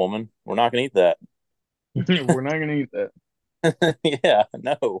like, "No, woman, we're not going to eat that." We're not gonna eat that. Yeah,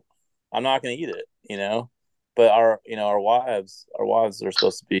 no, I'm not going to eat it, you know. But our wives are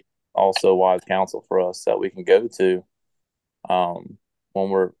supposed to be also wise counsel for us that we can go to um, when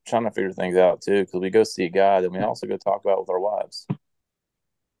we're trying to figure things out too. Because we go see God, and we also go talk about it with our wives.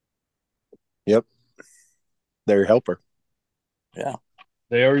 Yep. They're your helper. Yeah.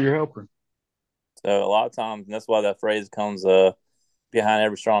 They are your helper. So a lot of times, and that's why that phrase comes behind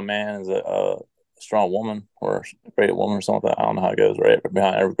every strong man is a strong woman or a great woman or something like that. I don't know how it goes, right? But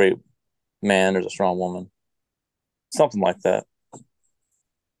behind every great man, there's a strong woman. Something like that.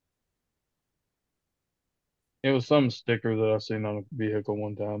 It was some sticker that I seen on a vehicle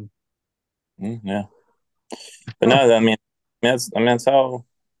one time. Yeah. But no, that's how,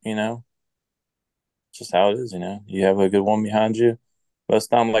 you know, it's just how it is, you know. You have a good woman behind you. Most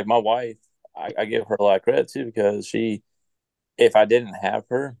time, like my wife, I give her a lot of credit too because if I didn't have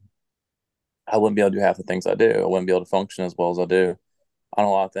her, I wouldn't be able to do half the things I do. I wouldn't be able to function as well as I do on a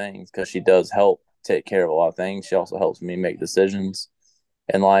lot of things because she does help take care of a lot of things. She also helps me make decisions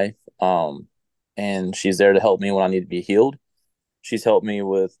in life. And she's there to help me when I need to be healed. She's helped me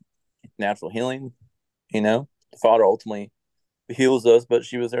with natural healing. You know, the Father ultimately heals us, but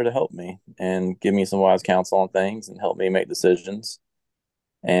she was there to help me and give me some wise counsel on things and help me make decisions.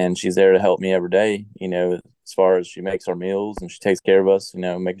 And she's there to help me every day, you know, as far as she makes our meals and she takes care of us, you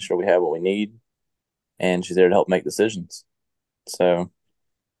know, making sure we have what we need. And she's there to help make decisions. So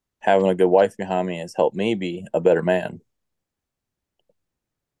having a good wife behind me has helped me be a better man.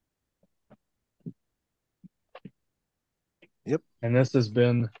 Yep. And this has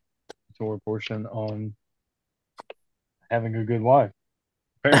been the Torah portion on having a good wife.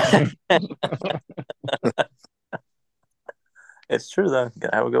 Apparently. It's true though. You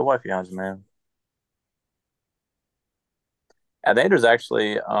gotta have a good wife behind you, man. I think there's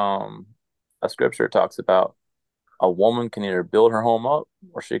actually a scripture that talks about a woman can either build her home up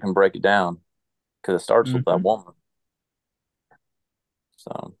or she can break it down because it starts with that Mhm. woman.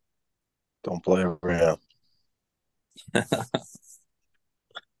 So Don't play around.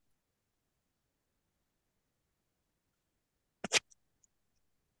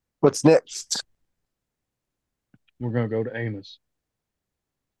 What's next? We're gonna go to Amos.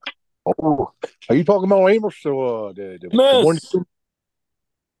 Oh, are you talking about Amos? So, the one. Miss.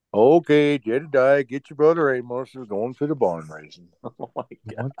 Okay, Jedediah, get your brother Amos. We're going to the barn raising. Oh my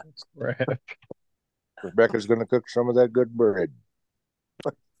What the crap? Rebecca's going to cook some of that good bread.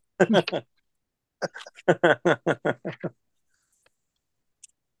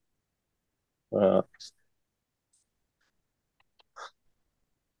 uh,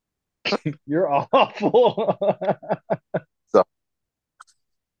 You're awful. So,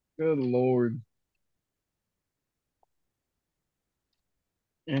 Good Lord.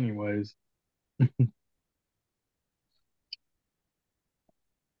 Anyways,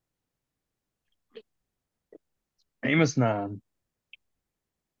 Amos 9,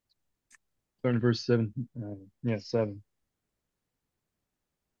 starting verse 7. 7. It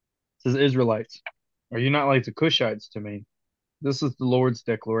says, Israelites, are you not like the Cushites to me? This is the Lord's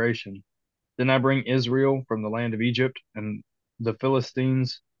declaration. Didn't I bring Israel from the land of Egypt, and the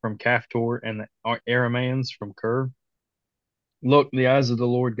Philistines from Caphtor, and the Arameans from Ker? Look, the eyes of the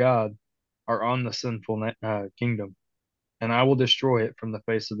Lord God are on the sinful kingdom, and I will destroy it from the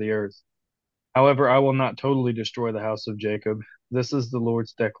face of the earth. However, I will not totally destroy the house of Jacob. This is the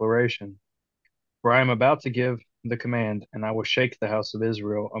Lord's declaration. For I am about to give the command, and I will shake the house of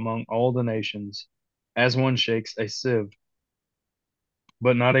Israel among all the nations, as one shakes a sieve,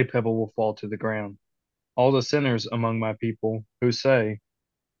 but not a pebble will fall to the ground. All the sinners among my people who say,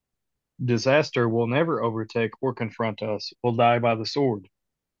 disaster will never overtake or confront us, will die by the sword.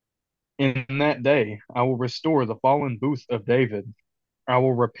 In that day, I will restore the fallen booth of David. I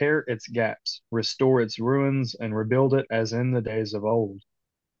will repair its gaps, restore its ruins, and rebuild it as in the days of old,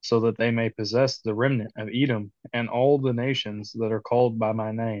 so that they may possess the remnant of Edom and all the nations that are called by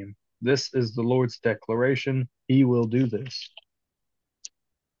my name. This is the Lord's declaration. He will do this.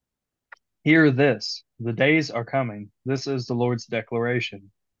 Hear this. The days are coming. This is the Lord's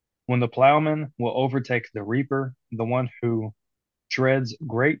declaration. When the plowman will overtake the reaper, the one who treads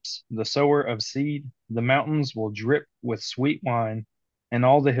grapes, the sower of seed, the mountains will drip with sweet wine, and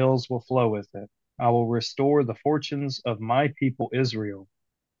all the hills will flow with it. I will restore the fortunes of my people Israel.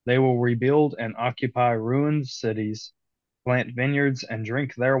 They will rebuild and occupy ruined cities, plant vineyards and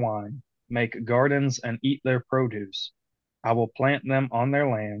drink their wine, make gardens and eat their produce. I will plant them on their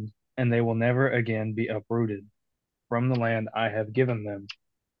land, and they will never again be uprooted from the land I have given them.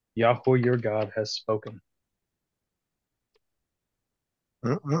 Yahweh your God has spoken.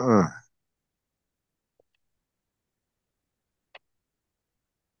 mm-mm.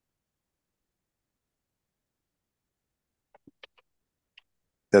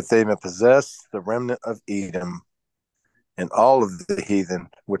 that they may possess the remnant of Edom and all of the heathen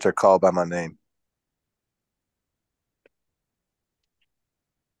which are called by my name.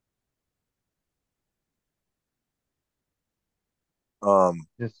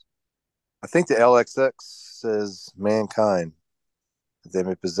 Yes. I think the LXX says mankind, that they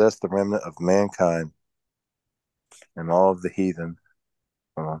may possess the remnant of mankind and all of the heathen,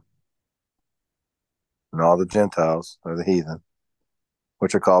 and all the Gentiles or the heathen,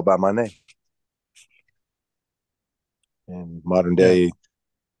 which are called by my name. In modern Yeah. day,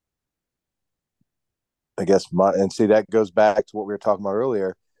 I guess, and see, that goes back to what we were talking about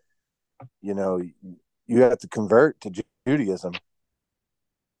earlier. You know, you have to convert to Judaism,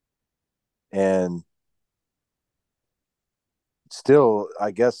 and still,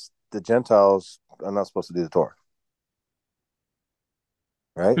 I guess the Gentiles are not supposed to do the Torah,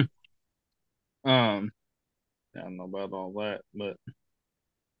 right? I don't know about all that, but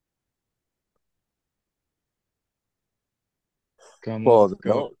come Well, up,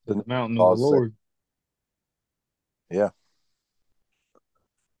 go up to the mountain of the laws say, Lord. yeah.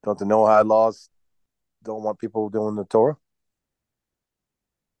 Don't the Noahide laws don't want people doing the Torah?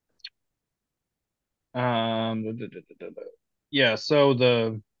 Yeah. So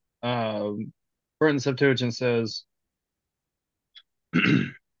the Burton Septuagint says,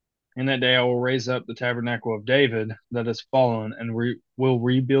 "In that day I will raise up the tabernacle of David that is fallen, and will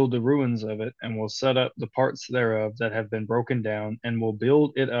rebuild the ruins of it, and will set up the parts thereof that have been broken down, and will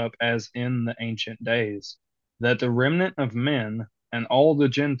build it up as in the ancient days, that the remnant of men and all the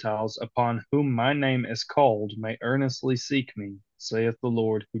Gentiles upon whom my name is called may earnestly seek me, saith the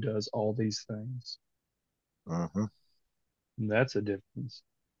Lord who does all these things." Mm-hmm. That's a difference.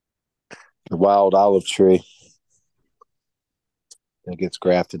 The wild olive tree that gets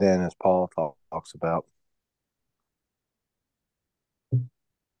grafted in, as Paul talks about.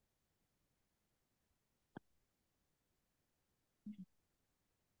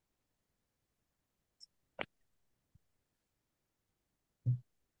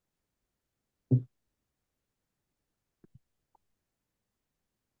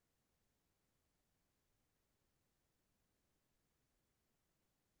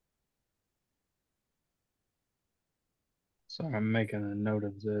 So I'm making a note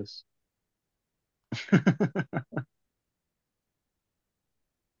of this.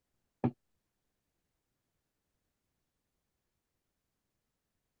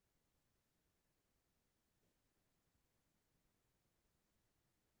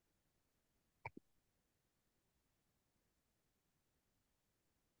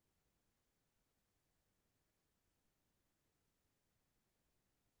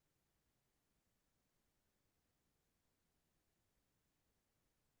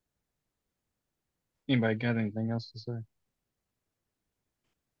 Anybody got anything else to say?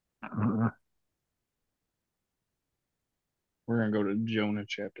 Mm-hmm. We're gonna go to Jonah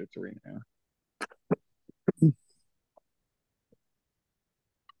chapter 3 now.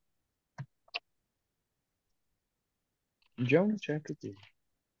 Jonah chapter 3.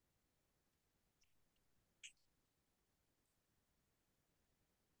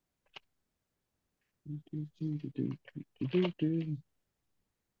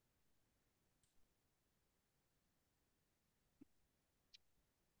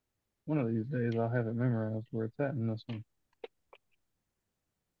 One of these days I'll have it memorized where it's at in this one.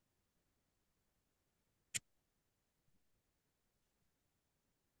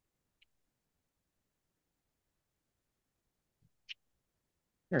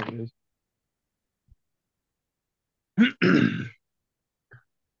 There it is.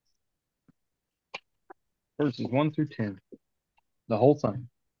 Verses 1 through 10. The whole thing.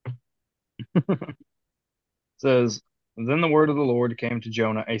 Says, "Then the word of the Lord came to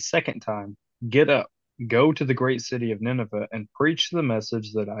Jonah a second time. Get up, go to the great city of Nineveh, and preach the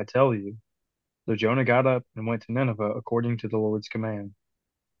message that I tell you." So Jonah got up and went to Nineveh according to the Lord's command.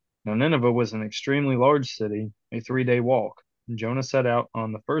 Now Nineveh was an extremely large city, a 3-day walk. Jonah set out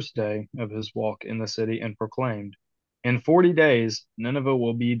on the first day of his walk in the city and proclaimed, "In 40 days Nineveh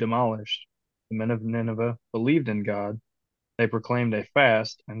will be demolished." The men of Nineveh believed in God. They proclaimed a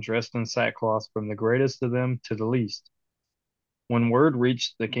fast and dressed in sackcloth from the greatest of them to the least. When word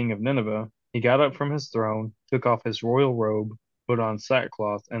reached the king of Nineveh, he got up from his throne, took off his royal robe, put on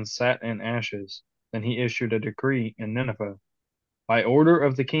sackcloth, and sat in ashes. Then he issued a decree in Nineveh: "By order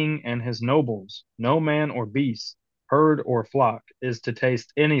of the king and his nobles, no man or beast, herd or flock, is to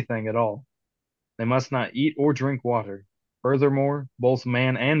taste anything at all. They must not eat or drink water. Furthermore, both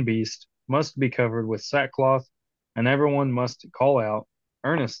man and beast must be covered with sackcloth, and everyone must call out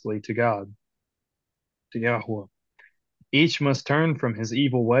earnestly to God, to Yahweh. Each must turn from his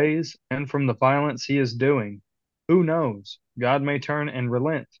evil ways and from the violence he is doing. Who knows? God may turn and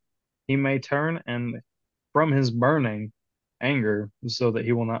relent. He may turn and from his burning anger so that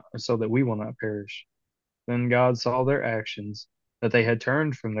we will not perish. Then God saw their actions, that they had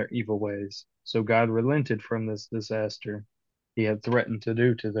turned from their evil ways. So God relented from this disaster he had threatened to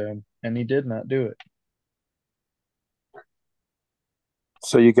do to them, and he did not do it.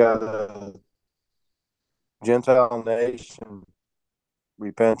 So you got a Gentile nation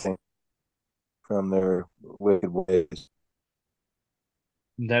repenting from their wicked ways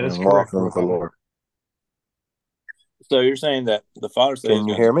That is and correct, walking with the Rabbi. Lord. So you're saying that the Father said he's Can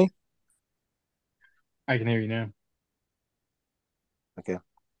you going to. hear me? I can hear you now. Okay.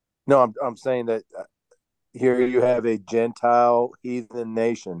 No, I'm saying that here you have a Gentile heathen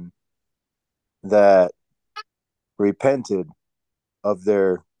nation that repented of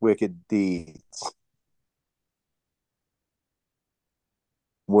their wicked deeds.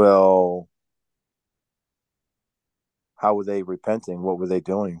 Well, how were they repenting? What were they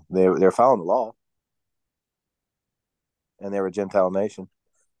doing? They're following the law, and they're a Gentile nation,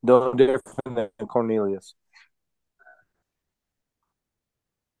 no different than Cornelius.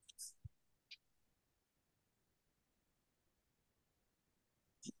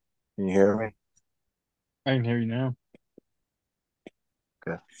 Can you hear me? I can hear you now.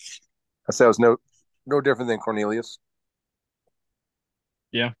 Okay. I said it was no different than Cornelius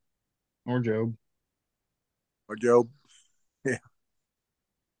Yeah, or Job. or Job. Yeah.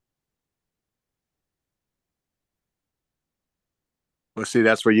 Well, see,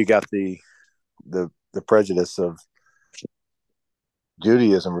 that's where you got the prejudice of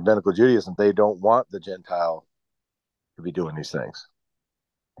Judaism, rabbinical Judaism. They don't want the Gentile to be doing these things.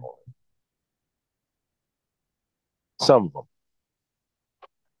 Some of them,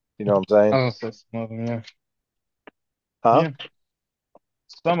 you know what I'm saying? Oh, so some of them, yeah. Huh? Yeah,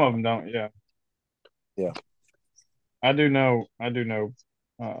 some of them don't, yeah. Yeah. I do know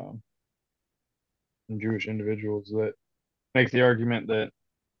uh, Jewish individuals that make the argument that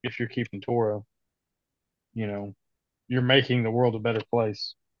if you're keeping Torah, you know, you're making the world a better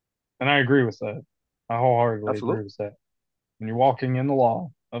place. And I agree with that. I wholeheartedly agree Absolutely. with that. When you're walking in the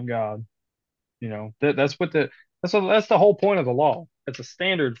law of God, that's the whole point of the law. It's a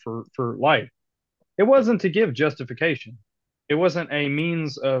standard for life. It wasn't to give justification. It wasn't a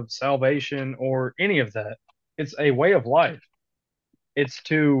means of salvation or any of that. It's a way of life. It's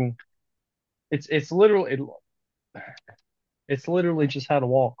to it's literally it's literally just how to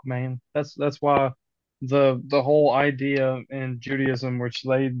walk, man. That's why the whole idea in Judaism, which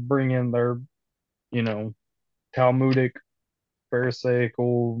they bring in their, you know, Talmudic,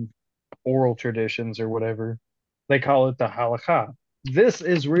 Pharisaical, oral traditions or whatever, they call it the halakha. This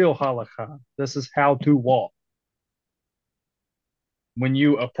is real halakha. This is how to walk. When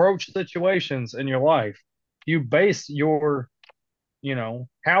you approach situations in your life, you base your,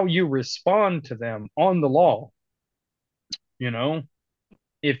 how you respond to them on the law. You know,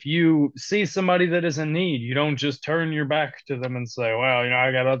 if you see somebody that is in need, you don't just turn your back to them and say, well,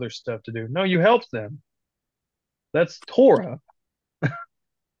 I got other stuff to do. No, you help them. That's Torah.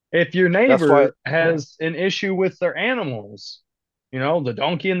 If your That's why. neighbor has an issue with their animals, the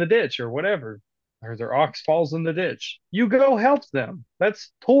donkey in the ditch or whatever, or their ox falls in the ditch, you go help them.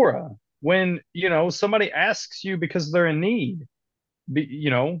 That's Torah. When, somebody asks you because they're in need,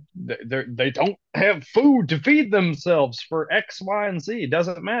 they don't have food to feed themselves for X, Y, and Z. It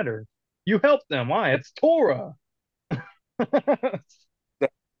doesn't matter. You help them. Why? It's Torah.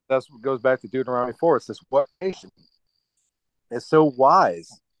 That's what goes back to Deuteronomy 4. It says, what nation is so wise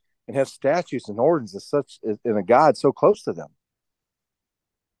and has statutes and ordinances such in a God so close to them?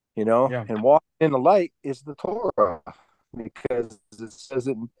 Yeah. And walking in the light is the Torah, because it says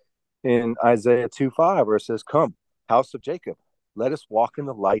it in Isaiah 2:5, where it says, come, house of Jacob, let us walk in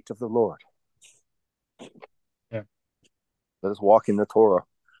the light of the Lord. Yeah. Let us walk in the Torah.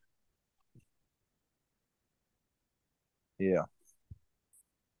 Yeah.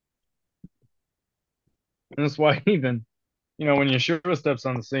 And that's why even, when Yeshua steps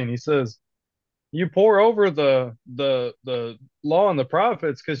on the scene, he says, you pour over the law and the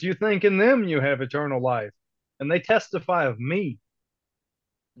prophets because you think in them you have eternal life, and they testify of me.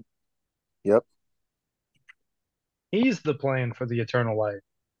 Yep. He's the plan for the eternal life.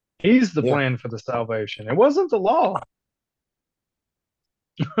 He's the Yeah. plan for the salvation. It wasn't the law.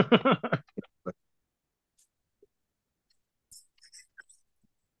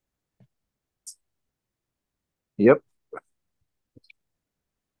 Yep.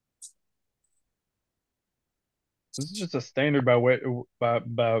 This is just a standard by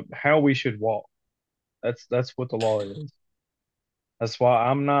how we should walk. That's what the law is. That's why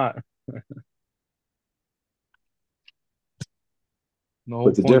I'm not. The whole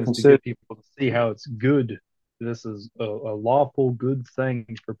But the point is to difference is, get people to see how it's good. This is a lawful good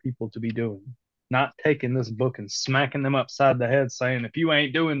thing for people to be doing. Not taking this book and smacking them upside the head saying, if you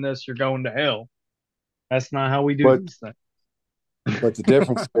ain't doing this, you're going to hell. That's not how we do but these things. but the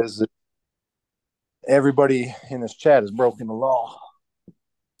difference is that everybody in this chat has broken the law,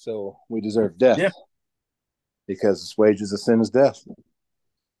 so we deserve death. Yeah. Because the wages of sin is death.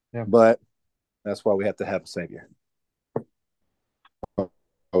 Yeah. But that's why we have to have a savior. So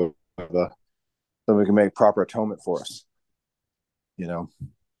we can make proper atonement for us. You know.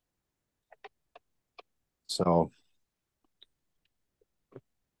 So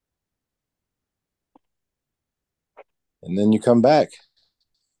and then you come back.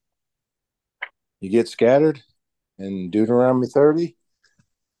 You get scattered, and Deuteronomy 30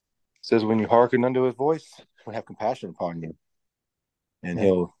 says, when you hearken unto his voice, he'll have compassion upon you. And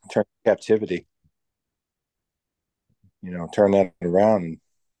he'll turn captivity, turn that around and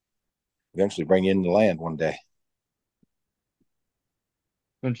eventually bring you into the land one day.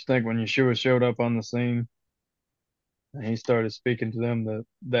 Don't you think when Yeshua showed up on the scene and he started speaking to them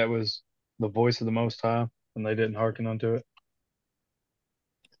that was the voice of the Most High and they didn't hearken unto it?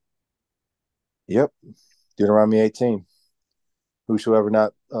 Yep. Deuteronomy 18. Whosoever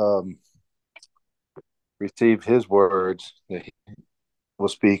not receive his words that he will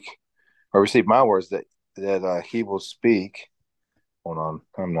speak, or receive my words that he will speak. Hold on,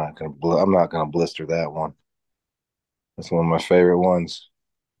 I'm not gonna blister that one. That's one of my favorite ones.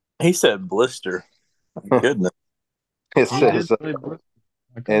 He said blister. Goodness. It says, and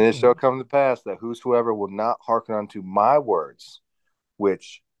it shall come to pass that whosoever will not hearken unto my words,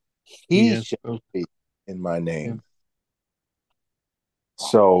 which he shall speak in my name. Yeah.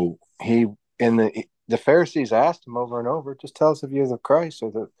 So the Pharisees asked him over and over, just tell us if you're the Christ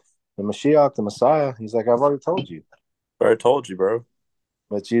or the Mashiach, the Messiah. He's like, I've already told you. I already told you, bro.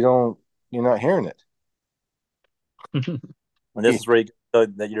 But you're not hearing it. And this is where he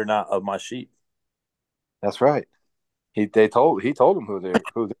said that you're not of my sheep. That's right. He told him who their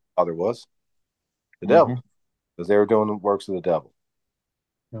father was, the devil, because they were doing the works of the devil.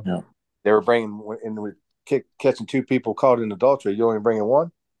 Yeah. They were catching two people caught in adultery. You only bringing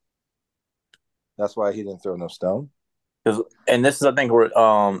one. That's why he didn't throw no stone. And this is, I think, where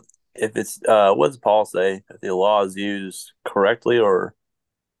if it's what does Paul say? If the law is used correctly or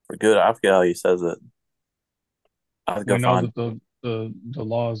for good, I forget how he says it. We know that the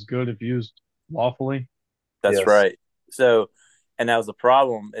law is good if used lawfully. That's right. So, and that was the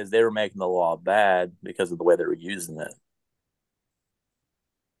problem, is they were making the law bad because of the way they were using it.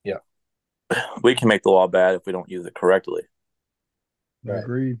 Yeah. We can make the law bad if we don't use it correctly. Right.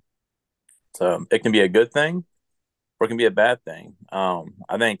 Agreed. So it can be a good thing or it can be a bad thing. I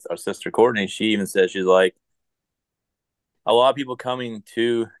think our sister Courtney, she even said, she's like, a lot of people coming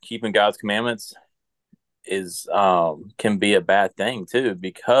to keeping God's commandments is can be a bad thing too,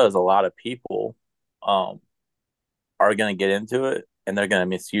 because a lot of people are going to get into it and they're going to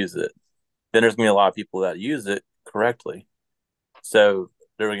misuse it. Then there's going to be a lot of people that use it correctly. So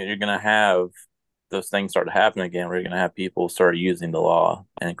you're going to have those things start to happen again, where you're going to have people start using the law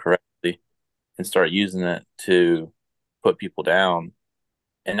incorrectly and start using it to put people down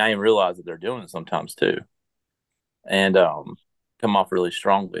and not even realize that they're doing it sometimes too. And come off really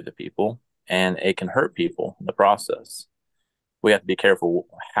strongly to people, and it can hurt people in the process. We have to be careful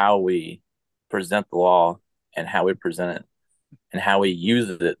how we present the law and how we present it and how we use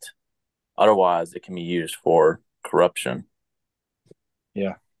it. Otherwise, it can be used for corruption.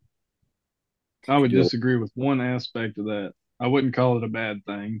 Yeah. I would disagree with one aspect of that. I wouldn't call it a bad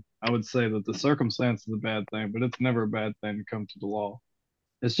thing. I would say that the circumstance is a bad thing, but it's never a bad thing to come to the law.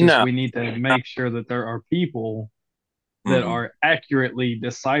 It's just we need to make sure that there are people that are accurately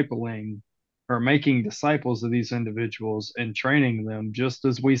discipling or making disciples of these individuals and training them, just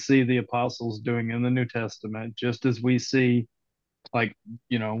as we see the apostles doing in the New Testament, just as we see, like,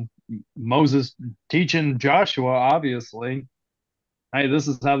 Moses teaching Joshua, obviously, hey, this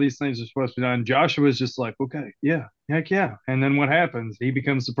is how these things are supposed to be done. Joshua's just like, okay, yeah, heck yeah. And then what happens? He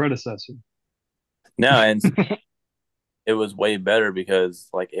becomes the predecessor. No, and it was way better because,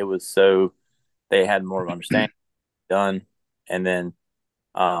 like, it was they had more of understanding done. And then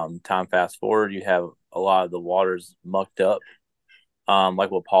time fast forward, you have a lot of the waters mucked up,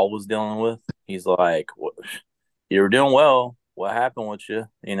 like what Paul was dealing with. He's like, you were doing well. What happened with you?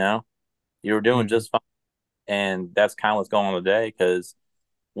 You were doing just fine. And that's kind of what's going on today, because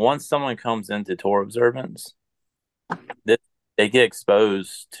once someone comes into Torah observance, they get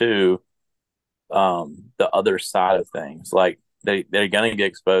exposed to the other side of things. Like, they're going to get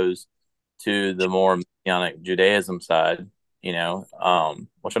exposed to the more Messianic Judaism side, which I'm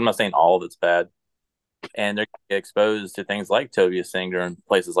not saying all of it's bad, and they're going to get exposed to things like Tobias Singer and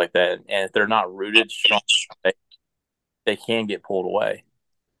places like that. And if they're not rooted strong, they can get pulled away.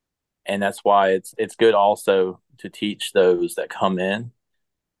 And that's why it's good also to teach those that come in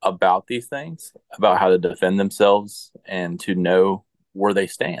about these things, about how to defend themselves and to know where they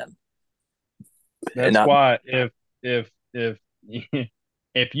stand. And That's not why if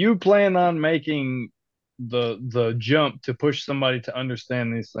if you plan on making the jump to push somebody to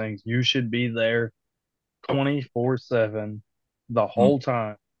understand these things, you should be there 24/7 the whole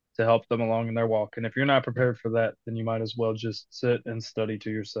time to help them along in their walk. And if you're not prepared for that, then you might as well just sit and study to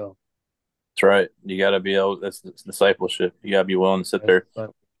yourself. That's right. You got to be able. That's discipleship. You got to be willing to sit there.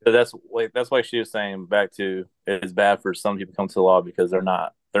 So that's why she was saying back to it's bad for some people to come to the law because they're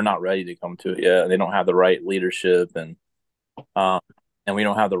not ready to come to it yet. They don't have the right leadership um and we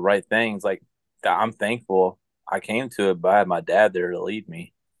don't have the right things. Like I'm thankful I came to it, but I had my dad there to lead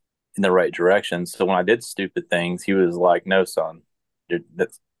me in the right direction. So when I did stupid things, he was like, "No, son,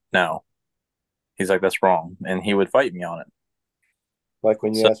 that's no." He's like, "That's wrong," and he would fight me on it. Like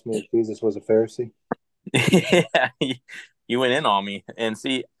when you So asked me if Jesus was a Pharisee. yeah, you went in on me. And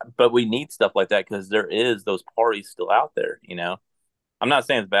see, but we need stuff like that because there is those parties still out there. I'm not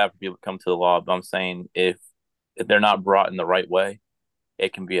saying it's bad for people to come to the law, but I'm saying if they're not brought in the right way,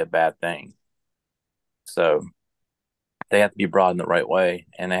 it can be a bad thing. So they have to be brought in the right way,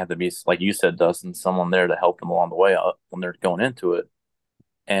 and they have to be, like you said, Dustin, someone there to help them along the way up when they're going into it.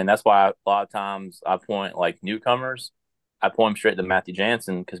 And that's why a lot of times I point like newcomers, I point them straight to Matthew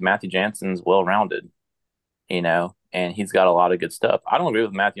Jansen because Matthew Jansen's well rounded, and he's got a lot of good stuff. I don't agree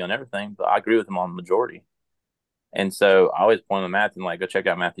with Matthew on everything, but I agree with him on the majority. And so I always point to Matthew and like, go check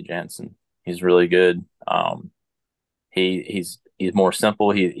out Matthew Jansen. He's really good. He's more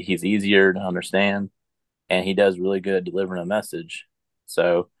simple. He's easier to understand, and he does really good at delivering a message.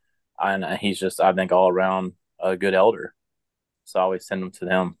 So, and he's just, I think, all around a good elder. So I always send them to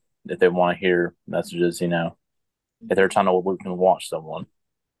them if they want to hear messages. If they're trying to look and watch someone.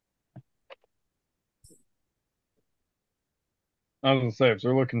 I was gonna say if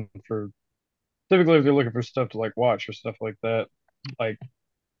they're looking for typically if they're looking for stuff to like watch or stuff like that, like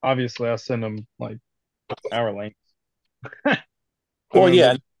obviously I send them like hour lengths. I Well, mean,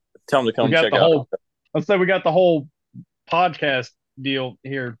 yeah, tell them to we come got check the out. whole. Let's say we got the whole podcast deal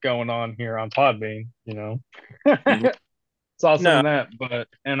here going on here on Podbean. Mhm. So I'll send No, them that, but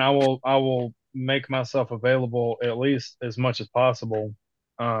and I will make myself available at least as much as possible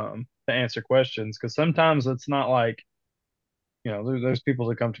to answer questions because sometimes it's not like there's people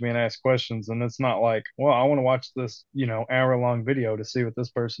that come to me and ask questions, and it's not like, well, I want to watch this, hour-long video to see what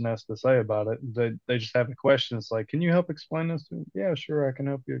this person has to say about it. They just have a question. It's like, can you help explain this to me? Yeah, sure, I can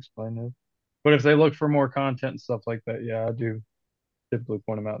help you explain it. But if they look for more content and stuff like that, yeah, I do typically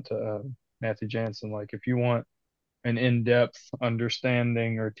point them out to Matthew Jansen. Like, if you want an in-depth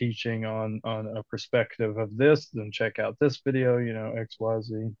understanding or teaching on a perspective of this, then check out this video, X, Y,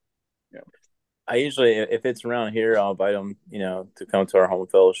 Z. Yeah. I usually, if it's around here, I'll invite them, to come to our home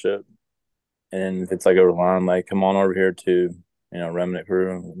fellowship. And if it's like over the line, like come on over here to, Remnant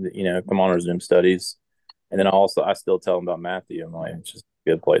Crew, come on our Zoom studies. And then I still tell them about Matthew. I'm like, it's just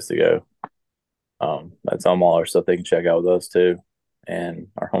a good place to go. I tell them all our stuff they can check out with us too, and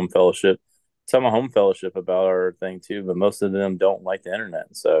our home fellowship. Tell my home fellowship about our thing too, but most of them don't like the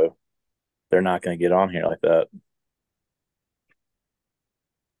internet, so they're not going to get on here like that.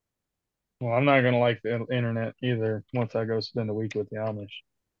 Well, I'm not gonna like the internet either once I go spend a week with the Amish.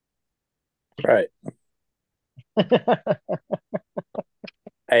 Right.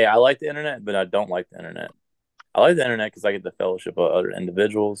 Hey, I like the internet, but I don't like the internet. I like the internet because I get the fellowship of other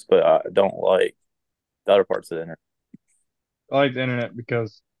individuals, but I don't like the other parts of the internet. I like the internet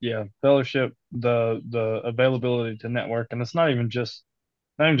because yeah, fellowship, the availability to network, and it's not even just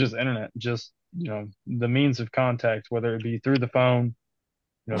internet, just the means of contact, whether it be through the phone,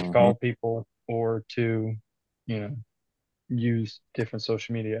 to Mm-hmm. call people or to you know use different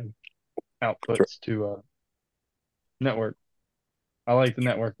social media outputs to network. I like the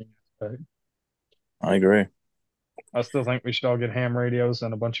networking aspect. I agree. I still think we should all get ham radios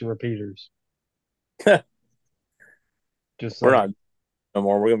and a bunch of repeaters. Just We're saying. not no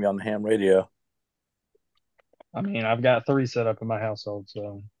more. We're gonna be on the ham radio. I mean, I've got 3 set up in my household,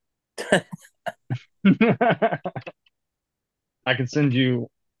 so I can send you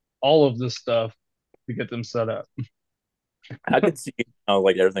all of this stuff to get them set up. I could see how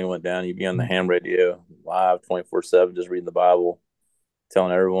like everything went down. You'd be on the ham radio live 24/7, just reading the Bible,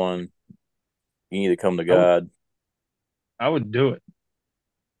 telling everyone you need to come to I would, God. I would do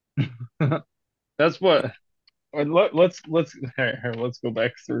it. That's what. Let's let's go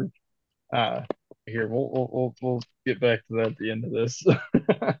back through. Uh, Here we'll get back to that at the end of this.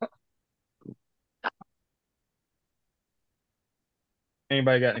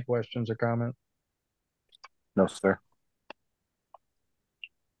 Anybody got any questions or comments? No, sir.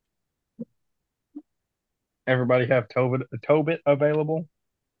 Everybody have Tobit available?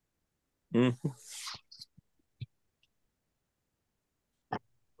 Mm.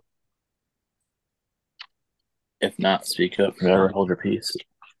 If not, speak up. Forever hold your peace.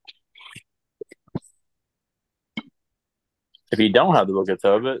 If you don't have the book of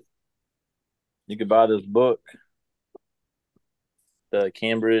Tobit, you could buy this book, the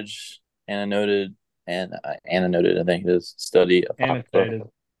Cambridge Annotated, Annotated, I think it is, Study Apocrypha. Annotated.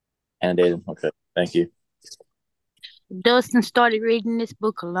 Annotated. Okay, thank you. Dustin started reading this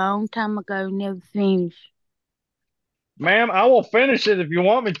book a long time ago, never finished. Ma'am, I will finish it if you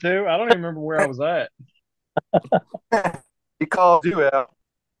want me to. I don't even remember where I was at. He called you out.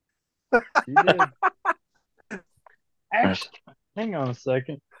 You did. Actually, hang on a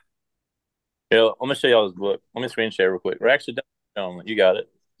second. Yeah, let me show y'all this book. Let me screen share real quick. We're actually done. You got it.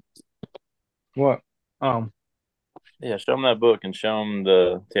 What? Yeah, show them that book and show them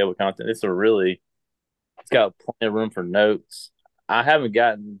the table of content. It's got plenty of room for notes. I haven't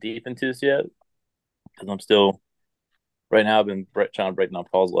gotten deep into this yet because I'm still, right now, I've been trying to break down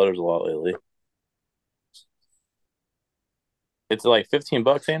Paul's letters a lot lately. It's like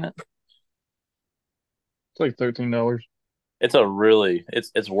 $15, ain't it? It's like $13.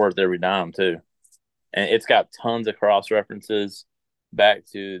 It's worth every dime too. And it's got tons of cross references back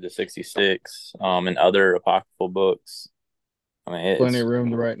to the 66 and other apocryphal books. I mean, Plenty of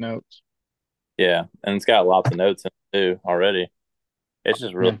room to write notes. Yeah, and it's got lots of notes in it too already. It's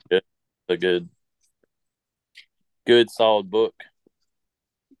just really good. A good solid book.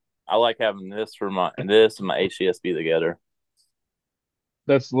 I like having this and my HCSB together.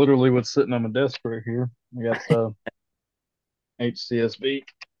 That's literally what's sitting on my desk right here. I got the HCSB.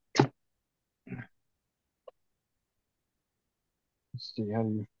 Let's see how do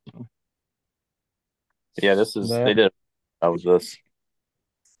you. Yeah, this is That. they did. That was this.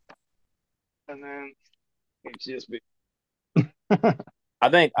 And then HCSB. I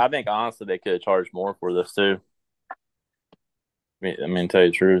think honestly they could have charged more for this too. I mean, tell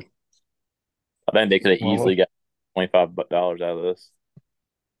you the truth, I think they could have easily got $25 out of this.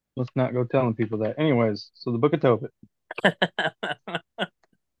 Let's not go telling people that. Anyways, so the Book of Tobit. I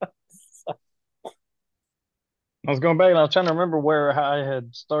was going back and I was trying to remember where I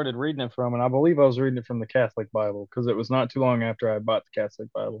had started reading it from, and I believe I was reading it from the Catholic Bible because it was not too long after I bought the Catholic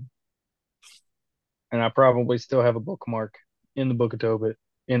Bible. And I probably still have a bookmark in the Book of Tobit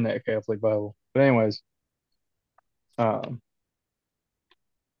in that Catholic Bible. But anyways, so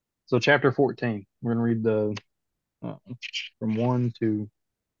chapter 14, we're going to read the from 1 to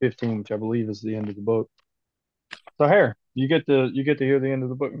 15, which I believe is the end of the book. So here, you get to hear the end of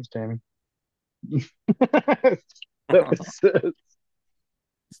the book, Miss Tammy.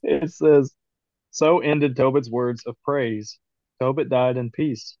 It says, so ended Tobit's words of praise. Tobit died in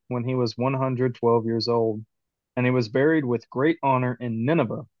peace when he was 112 years old, and he was buried with great honor in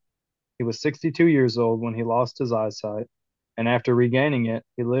Nineveh. He was 62 years old when he lost his eyesight, and after regaining it,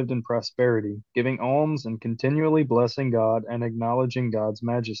 he lived in prosperity, giving alms and continually blessing God and acknowledging God's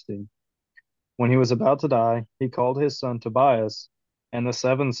majesty. When he was about to die, he called his son Tobias and the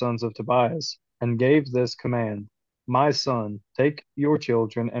 7 sons of Tobias, and gave this command, my son, take your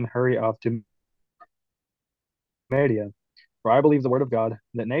children and hurry off to Media. For I believe the word of God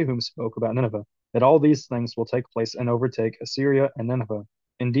that Nahum spoke about Nineveh, that all these things will take place and overtake Assyria and Nineveh.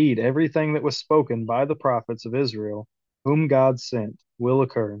 Indeed, everything that was spoken by the prophets of Israel, whom God sent, will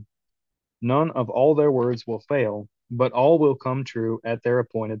occur. None of all their words will fail, but all will come true at their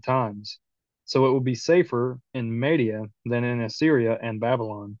appointed times. So it will be safer in Media than in Assyria and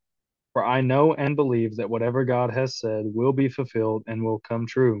Babylon. For I know and believe that whatever God has said will be fulfilled and will come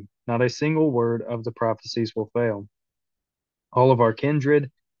true. Not a single word of the prophecies will fail. All of our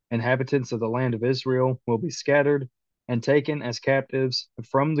kindred, inhabitants of the land of Israel, will be scattered and taken as captives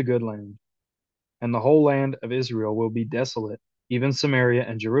from the good land. And the whole land of Israel will be desolate. Even Samaria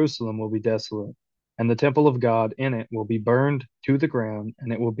and Jerusalem will be desolate. And the temple of God in it will be burned to the ground,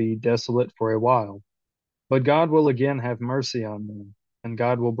 and it will be desolate for a while. But God will again have mercy on them, and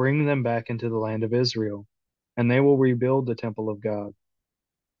God will bring them back into the land of Israel, and they will rebuild the temple of God.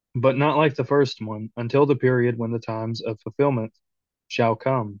 But not like the first one, until the period when the times of fulfillment shall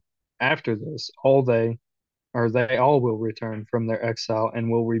come. After this, they all will return from their exile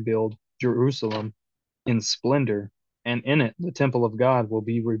and will rebuild Jerusalem in splendor. and in it the temple of God will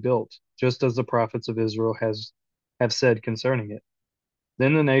be rebuilt, just as the prophets of Israel have said concerning it.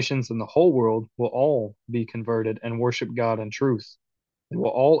 Then the nations in the whole world will all be converted and worship God in truth. They will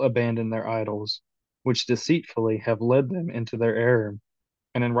all abandon their idols, which deceitfully have led them into their error,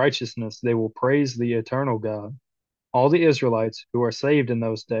 and in righteousness they will praise the eternal God. All the Israelites who are saved in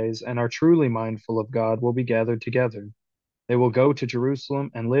those days and are truly mindful of God will be gathered together. They will go to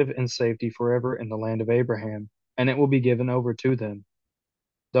Jerusalem and live in safety forever in the land of Abraham, and it will be given over to them.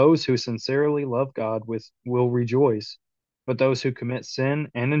 Those who sincerely love God will rejoice, but those who commit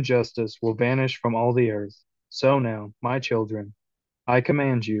sin and injustice will vanish from all the earth. So now, my children, I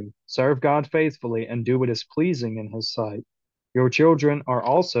command you, serve God faithfully and do what is pleasing in his sight. Your children are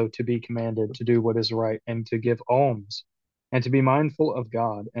also to be commanded to do what is right and to give alms, and to be mindful of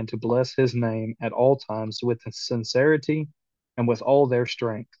God and to bless his name at all times with sincerity and with all their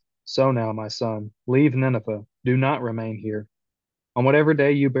strength. So now, my son, leave Nineveh. Do not remain here. On whatever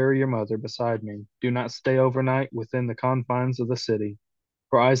day you bury your mother beside me, do not stay overnight within the confines of the city,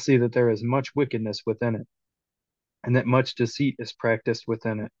 for I see that there is much wickedness within it, and that much deceit is practiced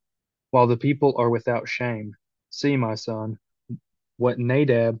within it, while the people are without shame. See, my son, what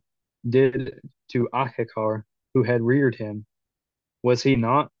Nadab did to Ahikar, who had reared him. Was he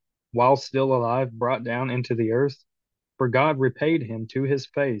not, while still alive, brought down into the earth? For God repaid him to his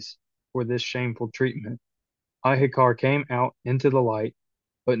face for this shameful treatment. Ahikar came out into the light,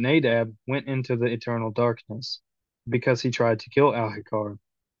 but Nadab went into the eternal darkness, because he tried to kill Ahikar.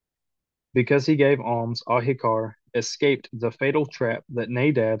 Because he gave alms, Ahikar escaped the fatal trap that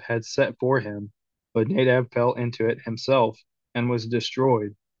Nadab had set for him, but Nadab fell into it himself and was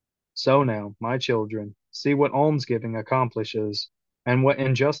destroyed. So now, my children, see what almsgiving accomplishes, and what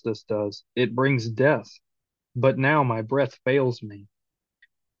injustice does. It brings death. But now my breath fails me.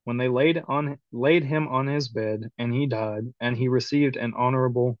 When they laid him on his bed, and he died, and he received an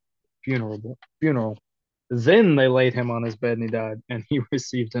honorable funeral. Then they laid him on his bed, and he died, and he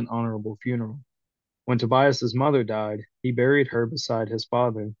received an honorable funeral. When Tobias's mother died, he buried her beside his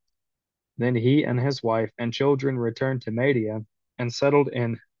father. Then he and his wife and children returned to Media and settled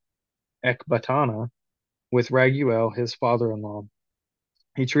in Ecbatana with Raguel, his father-in-law.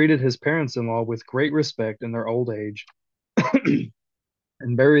 He treated his parents-in-law with great respect in their old age,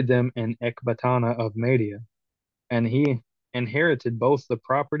 and buried them in Ecbatana of Media. And he inherited both the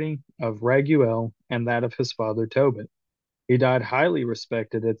property of Raguel and that of his father Tobit. He died highly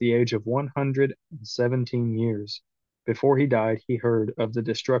respected at the age of 117 years. Before he died, he heard of the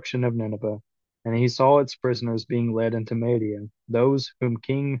destruction of Nineveh, and he saw its prisoners being led into Media, those whom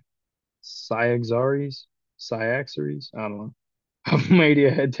King Cyaxares, I don't know, of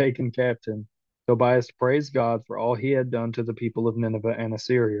Media had taken captive. Tobias praised God for all he had done to the people of Nineveh and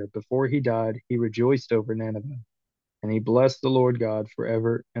Assyria. Before he died, he rejoiced over Nineveh, and he blessed the Lord God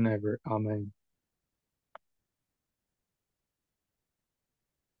forever and ever. Amen.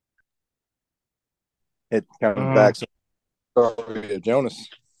 It comes Uh, back to the story of Jonas.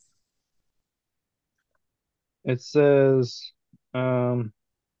 it says, um,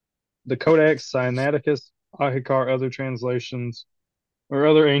 the Codex Sinaiticus, Ahikar, other translations, or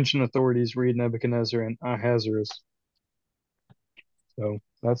other ancient authorities read Nebuchadnezzar and Ahasuerus. So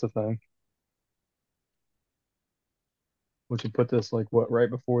that's a thing. Which would put this like what, right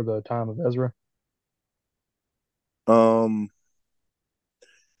before the time of Ezra? Um,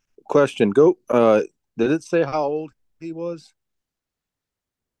 Question. Go. Did it say how old he was?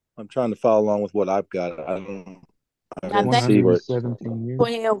 I'm trying to follow along with what I've got. I I didn't think see what 117 years.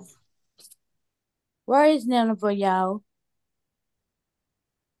 12. Where is Nineveh, y'all?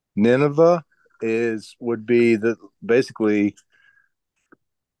 Nineveh would be the basically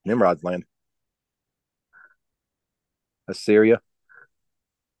Nimrod's land, Assyria.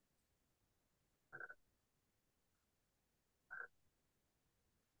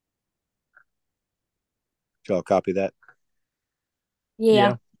 Shall I copy that? Yeah.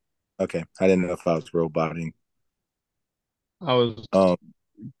 Yeah, Okay. I didn't know if I was roboting. I was Um,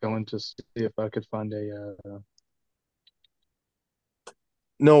 going to see if I could find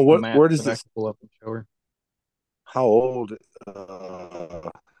no. a What? map Where does that I this? could pull up and show her. How old? Uh,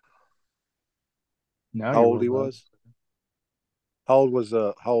 Now how you're old he robotic. was? How old was?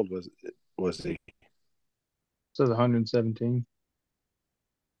 How old was he? It says 117.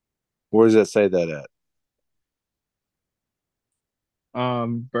 Where does that say that at?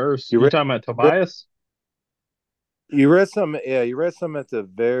 Verse. You You read. talking about Tobias? You read some. Yeah, you read some at the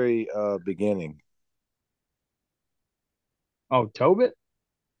very beginning. Oh, Tobit.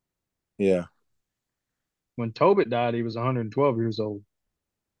 Yeah. When Tobit died, he was 112 years old.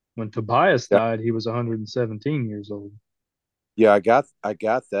 When Tobias Yeah, died, he was 117 years old. yeah, I got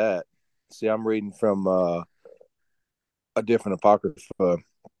that. See, I'm reading from a different apocrypha.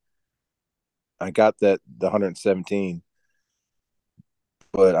 I got that the 117,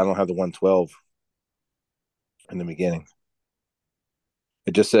 but I don't have the 112 in the beginning.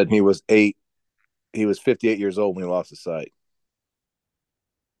 It just said he was 8. He was 58 years old when he lost his sight.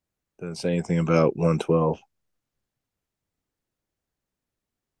 Doesn't say anything about 112.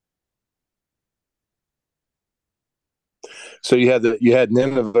 So you had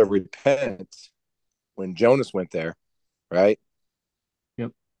Nineveh repent when Jonas went there, right?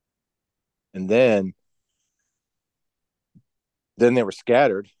 Yep. And then they were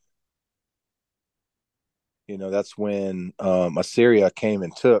scattered. That's when Assyria came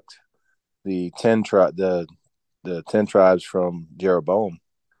and took the 10 tribes from Jeroboam,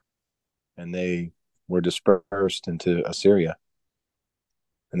 and they were dispersed into Assyria.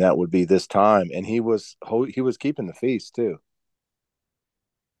 And that would be this time. And he was keeping the feast too.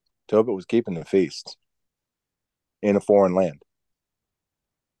 Tobit was keeping the feast in a foreign land.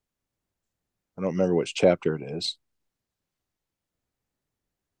 I don't remember which chapter it is.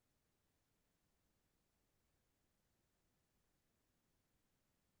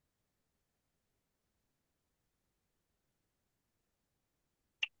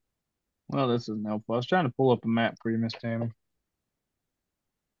 Well, this is helpful. I was trying to pull up a map for you, Miss Tammy.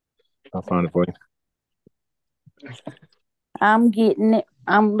 I'll find it for you. I'm getting it.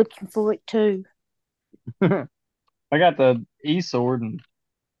 I'm looking for it too. I got the E-sword, and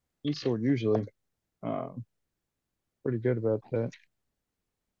E-sword usually uh, pretty good about that.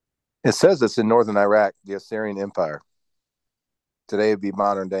 It says it's in northern Iraq, the Assyrian Empire. Today would be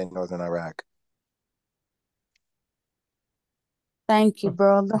modern day northern Iraq. Thank you,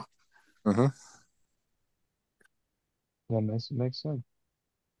 brother. Mm-hmm. That makes sense.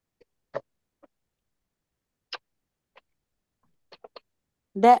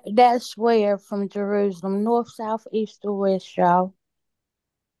 That's where from Jerusalem, north, south, east, or west, y'all.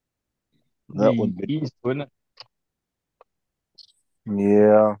 That The would be. East, wouldn't it?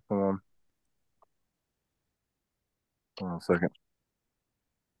 Yeah. Hold on a second.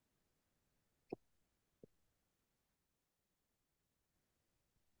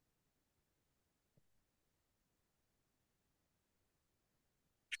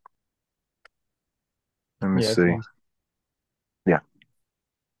 Let me Yeah, it's see. east. Yeah.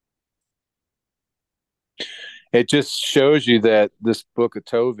 It just shows you that this book of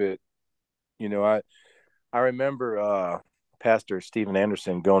Tobit, I remember Pastor Stephen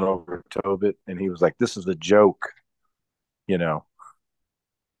Anderson going over Tobit, and he was like, "This is a joke," you know,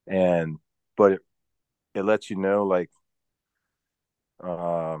 and but it lets you know, like,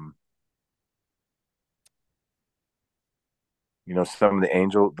 um, some of the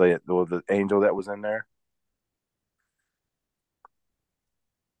angel that was in there.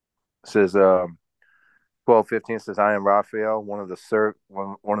 It says 12:15 says, "I am Raphael, one of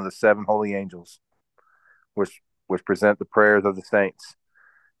the seven holy angels, which present the prayers of the saints,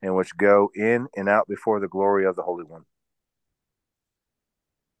 and which go in and out before the glory of the Holy One."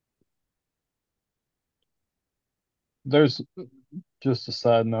 There's just a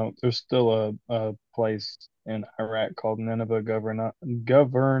side note. There's still a place in Iraq called Nineveh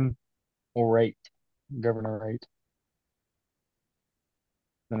Governorate. Governorate.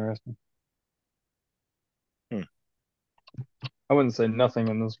 Interesting. Hmm. I wouldn't say nothing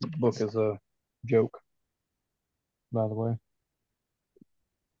in this book is a joke, by the way.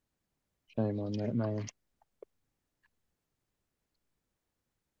 Shame on that man.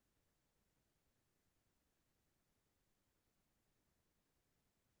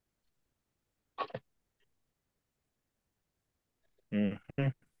 Mm-hmm.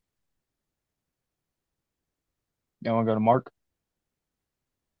 You want to go to Mark?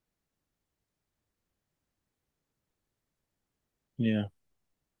 Yeah.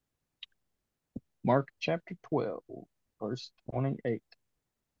 Mark chapter 12, verse 28.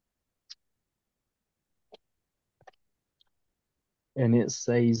 And it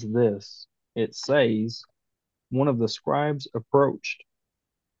says this. It says, one of the scribes approached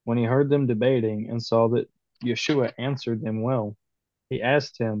when he heard them debating and saw that Yeshua answered them well. He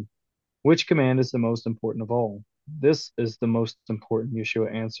asked him, which command is the most important of all? This is the most important,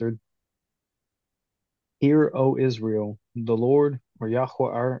 Yeshua answered. Hear, O Israel, the Lord, or Yahweh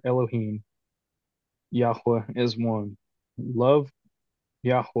our Elohim, Yahweh is one. Love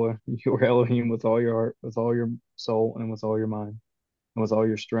Yahweh, your Elohim, with all your heart, with all your soul, and with all your mind, and with all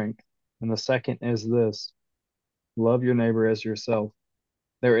your strength. And the second is this: love your neighbor as yourself.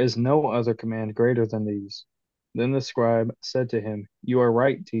 There is no other command greater than these. Then the scribe said to him, You are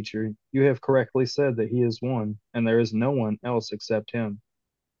right, teacher. You have correctly said that he is one, and there is no one else except him.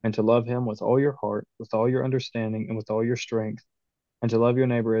 And to love him with all your heart, with all your understanding, and with all your strength, and to love your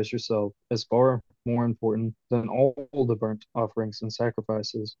neighbor as yourself is far more important than all the burnt offerings and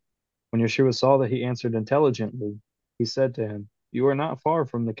sacrifices. When Yeshua saw that he answered intelligently, he said to him, You are not far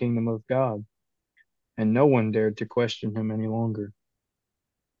from the kingdom of God. And no one dared to question him any longer.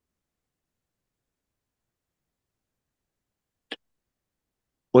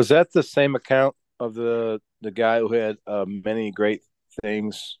 Was that the same account of the guy who had many great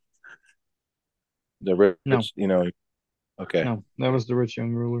things? The rich, No, Okay. no, that was the rich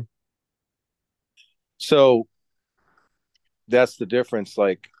young ruler. So that's the difference.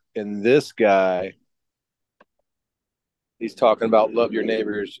 Like in this guy, he's talking about love your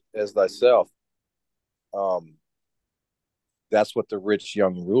neighbors as thyself. Um, that's what the rich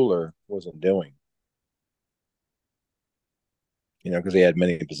young ruler wasn't doing. Because he had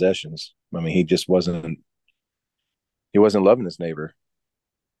many possessions. I mean, he just wasn't. He wasn't loving his neighbor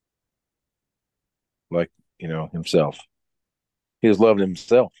like himself. He was loving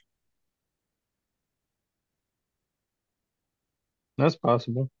himself. That's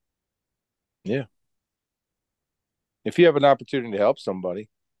possible. Yeah. If you have an opportunity to help somebody,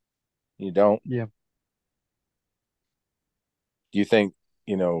 you don't. Yeah. Do you think,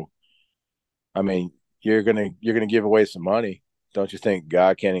 I mean, you're gonna give away some money. Don't you think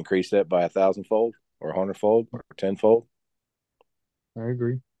God can increase that by 1,000-fold or 100-fold or 10-fold? I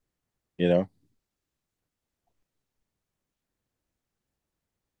agree. You know,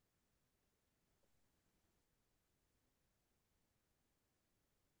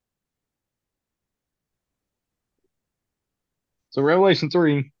 So Revelation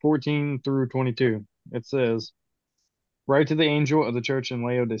 3:14 through 22, it says, Write to the angel of the church in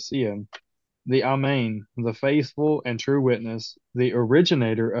Laodicea, the Amen, the faithful and true witness, the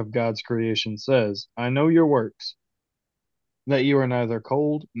originator of God's creation says, I know your works, that you are neither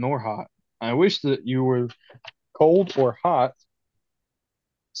cold nor hot. I wish that you were cold or hot.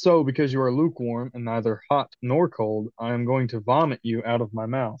 So, because you are lukewarm and neither hot nor cold, I am going to vomit you out of my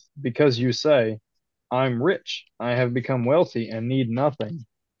mouth. Because you say, I'm rich, I have become wealthy and need nothing.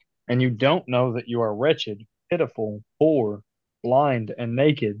 And you don't know that you are wretched, pitiful, poor, blind, and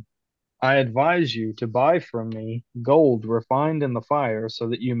naked. I advise you to buy from me gold refined in the fire so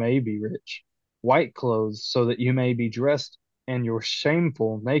that you may be rich, white clothes so that you may be dressed and your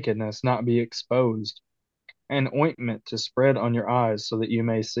shameful nakedness not be exposed, and ointment to spread on your eyes so that you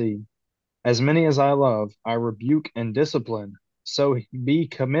may see. As many as I love, I rebuke and discipline. So be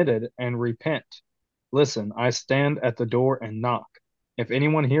committed and repent. Listen, I stand at the door and knock. If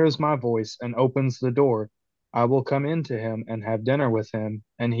anyone hears my voice and opens the door, I will come into him and have dinner with him,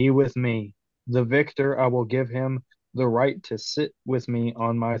 and he with me. The victor, I will give him the right to sit with me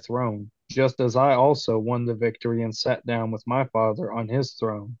on my throne, just as I also won the victory and sat down with my Father on his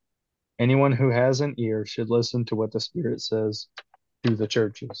throne. Anyone who has an ear should listen to what the Spirit says to the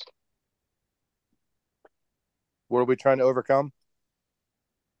churches. what are we trying to overcome?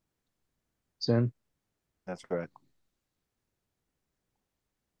 Sin. That's right.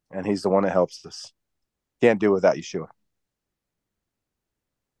 And he's the one that helps us. Can't do it without Yeshua.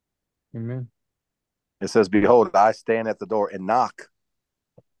 Amen. It says, Behold, I stand at the door and knock.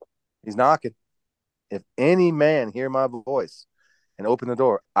 He's knocking. If any man hear my voice and open the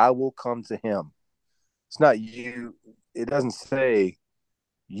door, I will come to him. It's not you. It doesn't say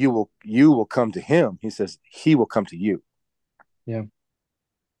you will come to him. He says he will come to you. Yeah.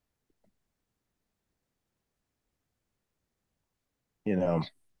 You know.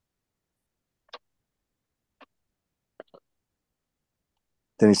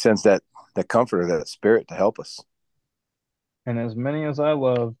 Then he sends that comforter, that spirit to help us. And as many as I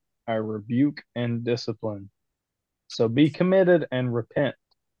love, I rebuke and discipline. So be committed and repent.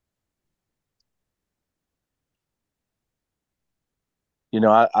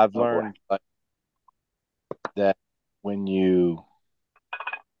 I've learned that when you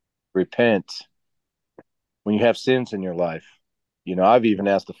repent, when you have sins in your life, I've even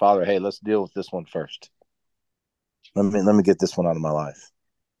asked the Father, hey, let's deal with this one first. Let me get this one out of my life.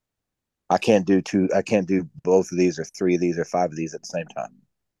 I can't do both of these or three of these or five of these at the same time.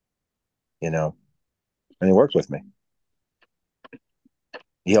 And he worked with me.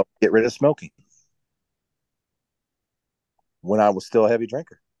 He helped get rid of smoking when I was still a heavy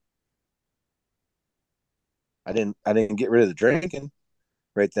drinker. I didn't get rid of the drinking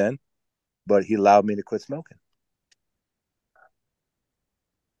right then, but he allowed me to quit smoking.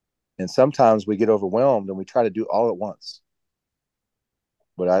 And sometimes we get overwhelmed and we try to do all at once.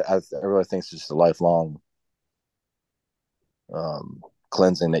 But I really think it's just a lifelong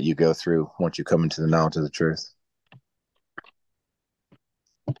cleansing that you go through once you come into the knowledge of the truth.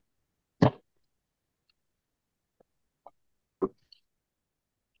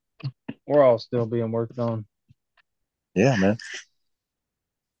 We're all still being worked on. Yeah, man.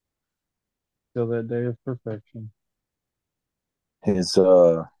 Till that day of perfection. His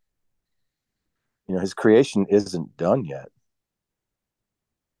his creation isn't done yet.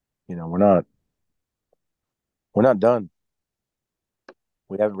 We're not done.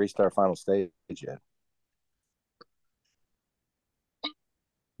 We haven't reached our final stage yet.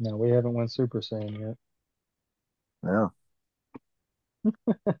 No, we haven't went Super Saiyan yet. No.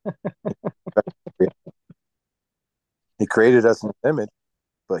 He created us in his image,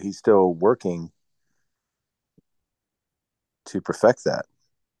 but he's still working to perfect that.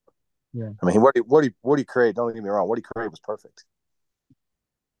 Yeah. I mean, what he created, don't get me wrong, what he created was perfect.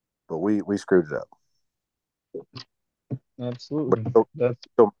 But we screwed it up. Absolutely. That's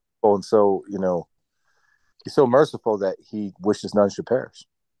so, and so, he's so merciful that he wishes none should perish.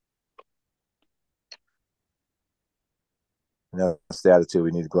 And that's the attitude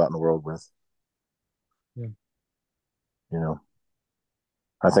we need to go out in the world with. Yeah.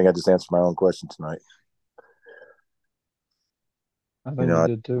 I think I just answered my own question tonight. I think you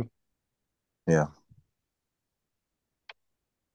did too. Yeah.